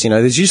warehouse, you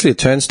know, there's usually a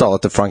turnstile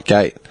at the front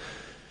gate.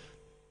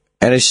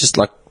 And it's just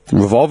like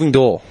revolving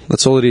door.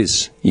 That's all it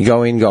is. You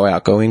go in, go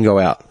out, go in, go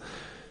out.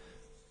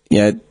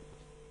 You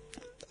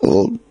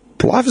know,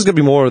 life is going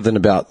to be more than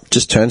about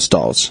just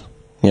turnstiles,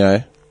 you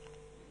know.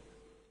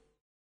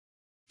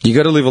 You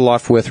got to live a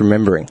life worth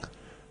remembering.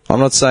 I'm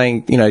not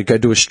saying, you know, go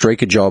do a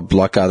streaker job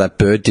like that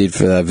Bird did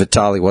for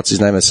Vitaly, what's his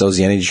name, that sells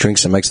the energy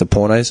drinks and makes the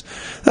pornos.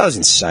 That was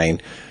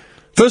insane.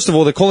 First of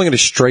all, they're calling it a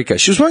streaker.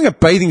 She was wearing a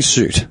bathing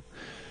suit.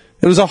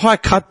 It was a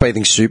high-cut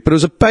bathing suit, but it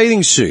was a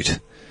bathing suit.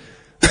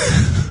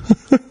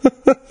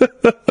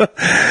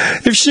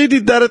 If she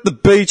did that at the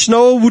beach,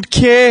 no one would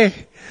care.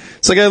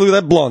 It's like, hey, look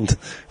at that blonde.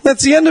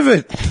 That's the end of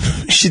it.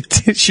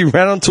 She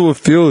ran onto a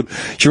field.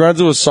 She ran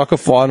to a soccer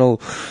final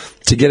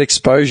to get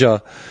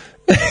exposure.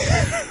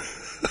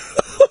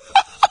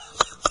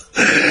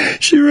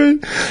 She ran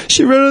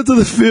onto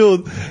the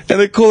field, and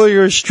they're calling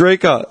her a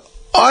streaker.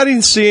 I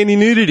didn't see any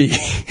nudity.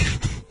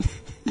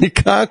 You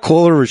can't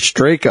call her a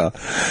streaker.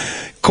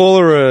 Call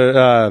her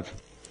a,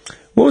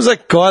 what was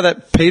that guy,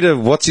 that Peter,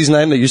 what's his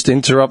name, that used to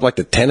interrupt like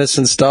the tennis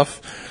and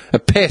stuff? A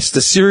pest,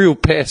 a serial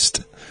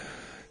pest.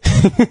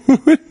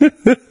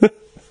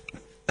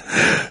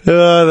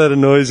 Oh, that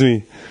annoys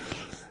me.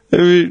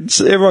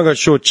 Everyone got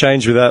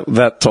shortchanged with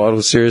that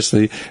title,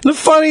 seriously. The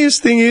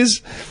funniest thing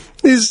is,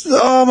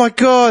 oh my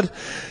God,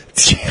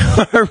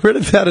 I read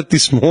about it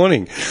this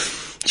morning.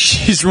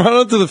 She's run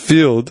onto the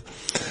field,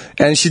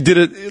 and she did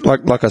it,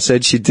 like I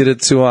said, she did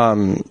it to,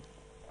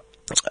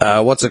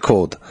 what's it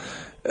called?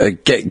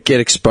 Get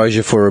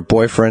exposure for her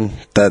boyfriend,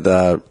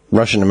 that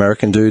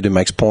Russian-American dude who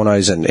makes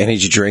pornos and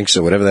energy drinks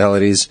or whatever the hell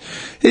it is.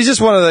 He's just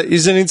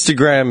he's an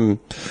Instagram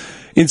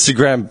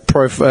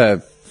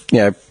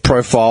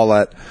profile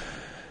that,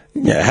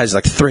 you know, has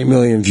like 3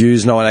 million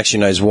views. No one actually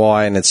knows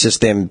why, and it's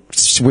just them,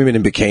 women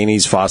in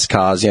bikinis, fast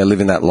cars, you know,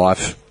 living that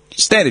life.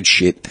 Standard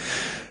shit.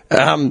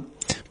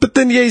 But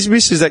then, yeah, his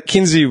missus, that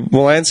Kinsey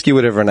Wolanski,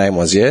 whatever her name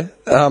was, yeah?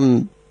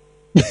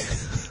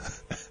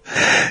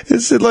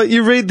 It's like,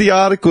 you read the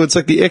article, it's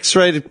like the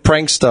X-rated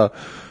prankster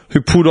who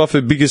pulled off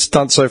her biggest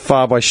stunt so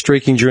far by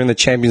streaking during the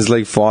Champions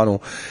League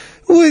final.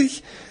 Well,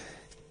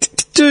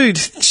 dude,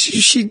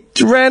 she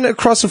ran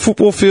across a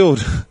football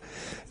field.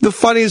 The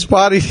funniest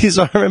part is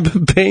I remember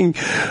being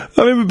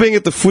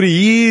at the footy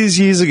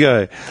years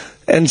ago,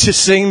 and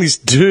just seeing this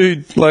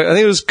dude, like, I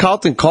think it was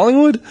Carlton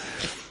Collingwood.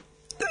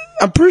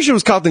 I'm pretty sure it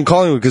was Carlton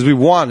Collingwood because we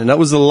won, and that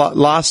was the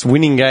last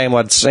winning game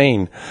I'd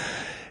seen.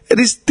 And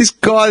this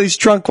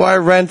drunk guy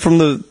ran from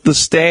the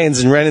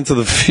stands and ran into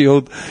the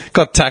field,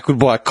 got tackled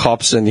by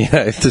cops and, you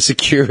know, the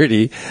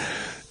security.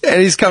 And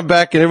he's come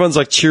back and everyone's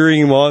like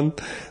cheering him on.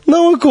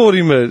 No one called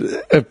him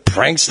a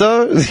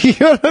prankster, you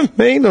know what I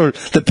mean? Or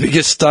the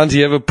biggest stunt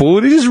he ever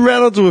pulled. He just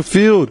ran onto a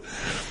field.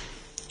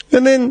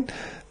 And then,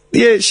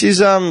 yeah, she's,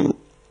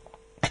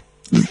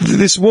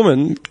 this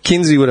woman,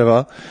 Kinsey,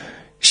 whatever,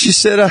 she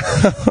said,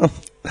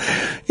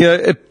 you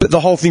know, the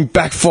whole thing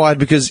backfired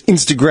because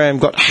Instagram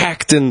got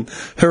hacked and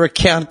her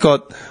account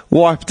got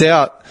wiped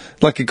out.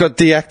 Like, it got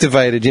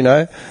deactivated, you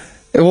know?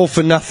 All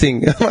for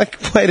nothing. I'm like,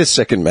 wait a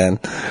second, man.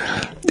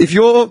 If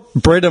your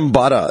bread and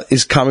butter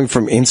is coming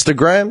from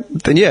Instagram,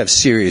 then you have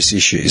serious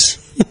issues.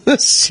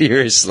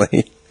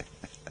 Seriously.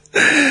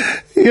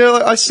 You know,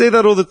 like, I see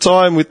that all the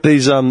time with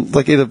these,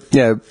 like, either,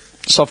 you know,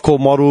 softcore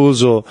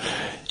models or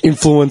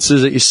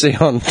influencers that you see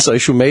on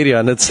social media,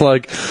 and it's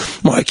like,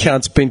 my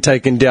account's been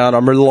taken down,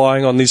 I'm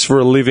relying on this for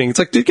a living. It's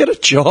like, dude, get a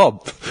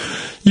job.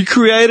 You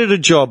created a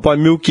job by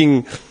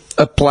milking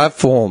a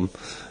platform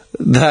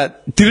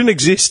that didn't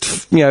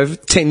exist,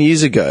 10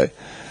 years ago.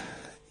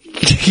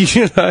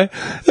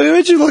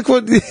 Imagine like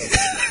what.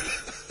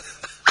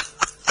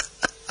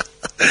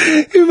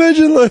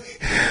 Imagine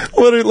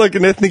like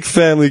an ethnic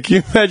family. Can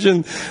you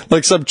imagine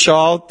like some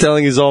child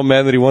telling his old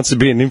man that he wants to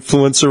be an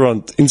influencer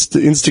on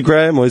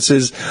Instagram, or he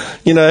says,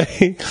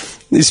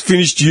 he's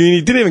finished uni,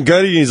 he didn't even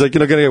go to uni. He's like, you're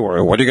not going to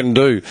go. What are you going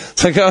to do?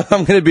 It's like,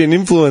 I'm going to be an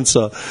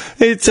influencer.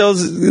 He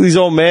tells his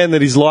old man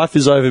that his life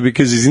is over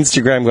because his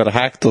Instagram got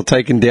hacked or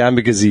taken down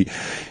because he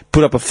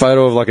put up a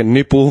photo of like a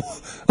nipple,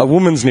 a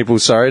woman's nipple,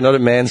 sorry, not a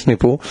man's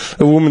nipple,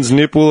 a woman's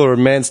nipple or a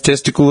man's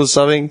testicle or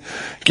something,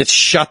 gets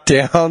shut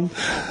down.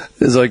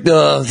 It's like,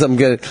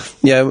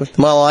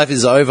 my life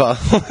is over.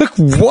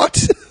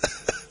 What?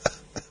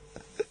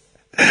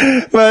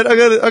 Mate,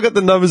 I got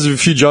the numbers of a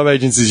few job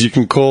agencies you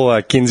can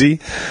call, Kinsey.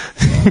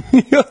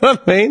 You know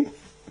what I mean?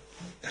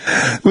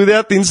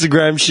 Without the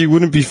Instagram, she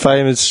wouldn't be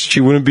famous. She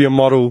wouldn't be a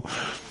model.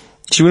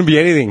 She wouldn't be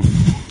anything.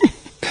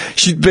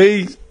 She'd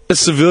be a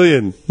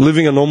civilian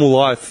living a normal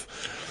life.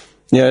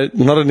 Not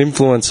an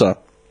influencer.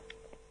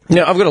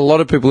 I've got a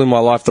lot of people in my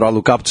life that I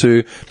look up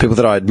to, people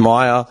that I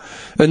admire,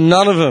 and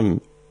none of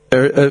them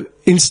are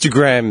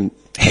Instagram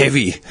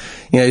heavy.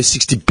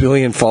 60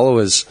 billion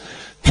followers.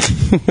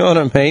 You know what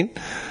I mean?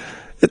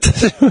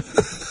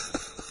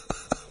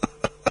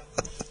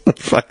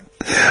 Fuck.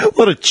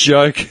 What a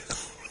joke.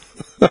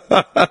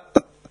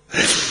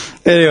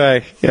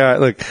 Anyway,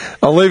 look,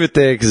 I'll leave it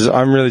there because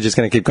I'm really just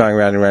going to keep going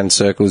round and round in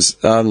circles.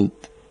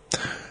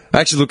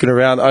 Actually looking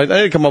around, I need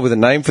to come up with a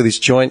name for this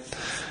joint.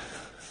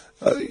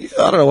 I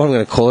don't know what I'm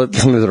going to call it.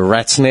 Something with a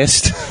rat's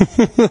nest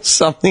or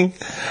something.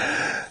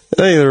 I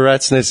think the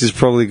rat's nest is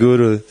probably good,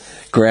 or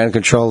ground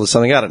control or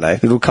something. I don't know.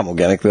 It'll come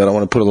organically. I don't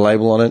want to put a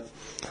label on it.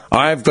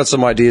 I've got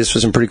some ideas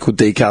for some pretty cool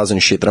decals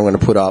and shit that I'm going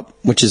to put up,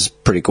 which is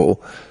pretty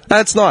cool.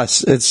 That's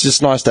nice. It's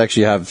just nice to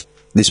actually have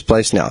this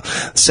place now.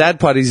 The sad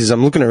part is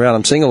I'm looking around,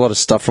 I'm seeing a lot of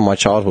stuff from my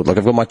childhood. Like,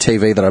 I've got my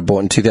TV that I bought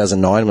in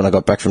 2009 when I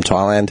got back from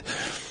Thailand.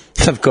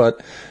 I've got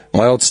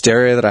my old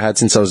stereo that I had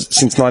since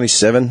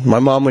 97. My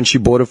mum, when she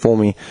bought it for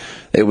me,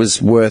 it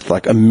was worth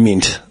like a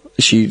mint.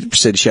 She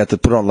said she had to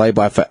put it on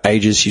lay-by for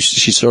ages.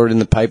 She saw it in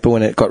the paper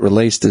when it got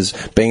released as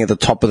being at the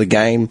top of the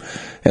game.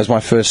 It was my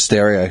first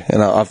stereo,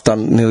 and I've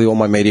done nearly all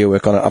my media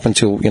work on it up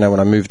until, when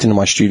I moved into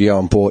my studio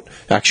and bought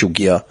actual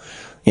gear,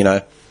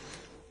 the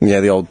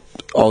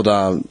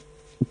old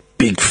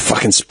big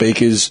fucking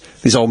speakers,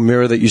 this old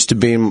mirror that used to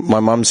be in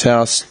my mum's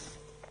house.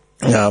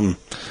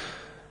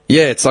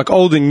 It's like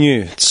old and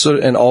new. It's sort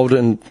of old,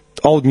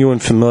 new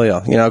and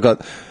familiar. I've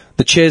got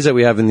the chairs that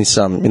we have in this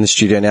in the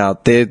studio now.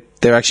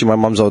 They're actually my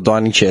mum's old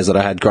dining chairs that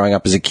I had growing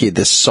up as a kid.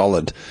 They're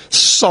solid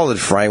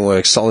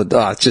framework, solid.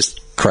 It's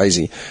just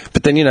crazy.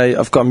 But then,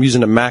 I'm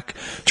using a Mac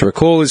to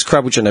record this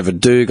crap, which I never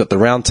do. Got the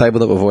round table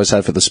that we've always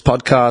had for this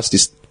podcast.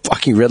 This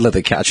fucking red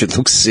leather couch. It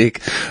looks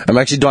sick. I'm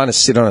actually dying to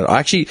sit on it. I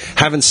actually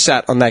haven't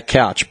sat on that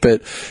couch,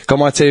 but got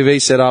my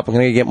TV set up. I'm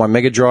going to get my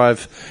Mega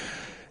Drive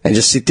and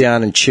just sit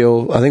down and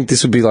chill. I think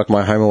this would be like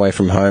my home away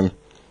from home.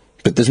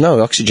 But there's no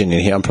oxygen in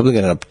here. I'm probably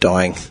going to end up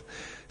dying.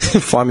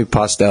 Find me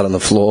passed out on the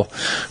floor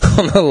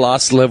on the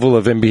last level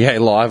of NBA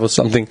Live or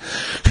something.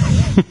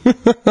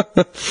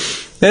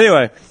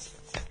 Anyway,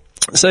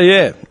 so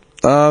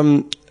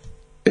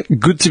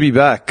good to be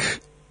back.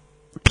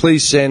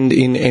 Please send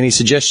in any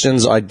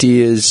suggestions,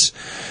 ideas,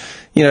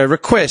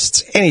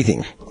 requests,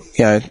 anything.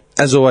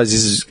 As always,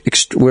 this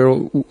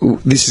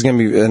is going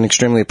to be an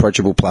extremely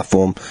approachable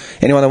platform.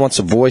 Anyone that wants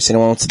a voice,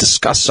 anyone wants to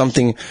discuss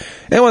something,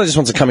 anyone that just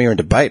wants to come here and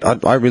debate,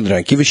 I really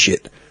don't give a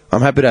shit.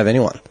 I'm happy to have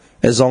anyone.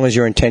 As long as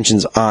your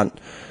intentions aren't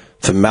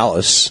for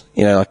malice,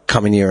 like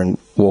come in here and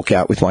walk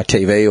out with my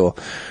TV or,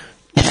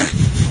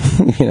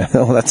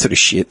 all that sort of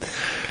shit.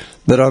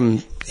 But,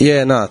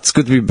 it's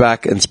good to be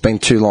back, and it's been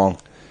too long.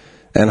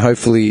 And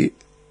hopefully,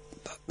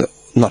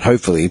 not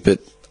hopefully,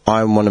 but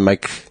I want to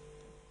make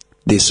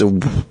this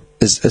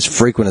as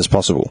frequent as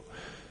possible.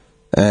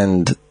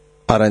 And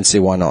I don't see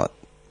why not.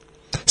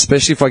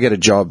 Especially if I get a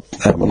job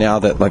now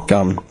that,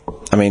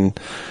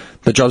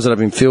 the jobs that I've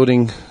been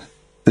fielding,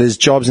 there's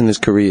jobs and there's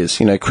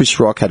careers. Chris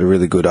Rock had a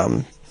really good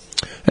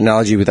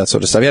analogy with that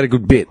sort of stuff. He had a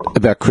good bit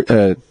about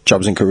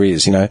jobs and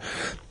careers.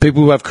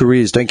 People who have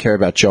careers don't care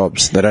about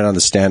jobs. They don't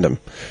understand them.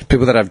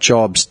 People that have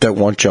jobs don't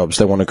want jobs.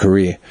 They want a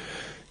career.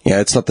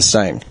 It's not the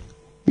same.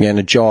 In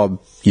a job,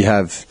 you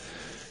have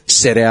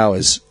set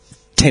hours,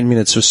 10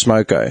 minutes for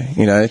smoko,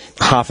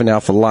 half an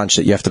hour for lunch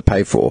that you have to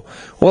pay for,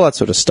 all that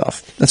sort of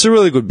stuff. It's a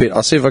really good bit.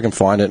 I'll see if I can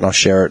find it and I'll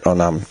share it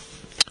on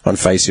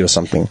Facey or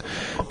something.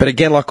 But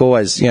again, like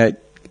always,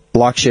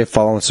 like, share,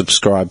 follow, and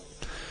subscribe.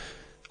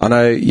 I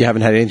know you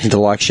haven't had anything to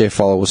like, share,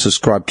 follow, or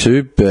subscribe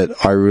to,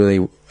 but I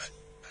really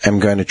am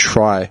going to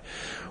try.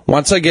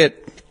 Once I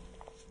get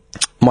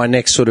my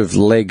next sort of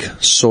leg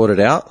sorted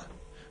out,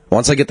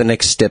 once I get the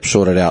next step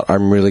sorted out,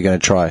 I'm really going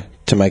to try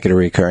to make it a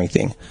recurring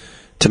thing,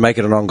 to make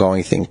it an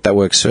ongoing thing that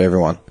works for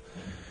everyone.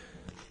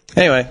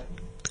 Anyway,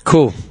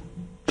 cool.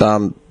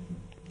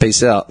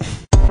 Peace out.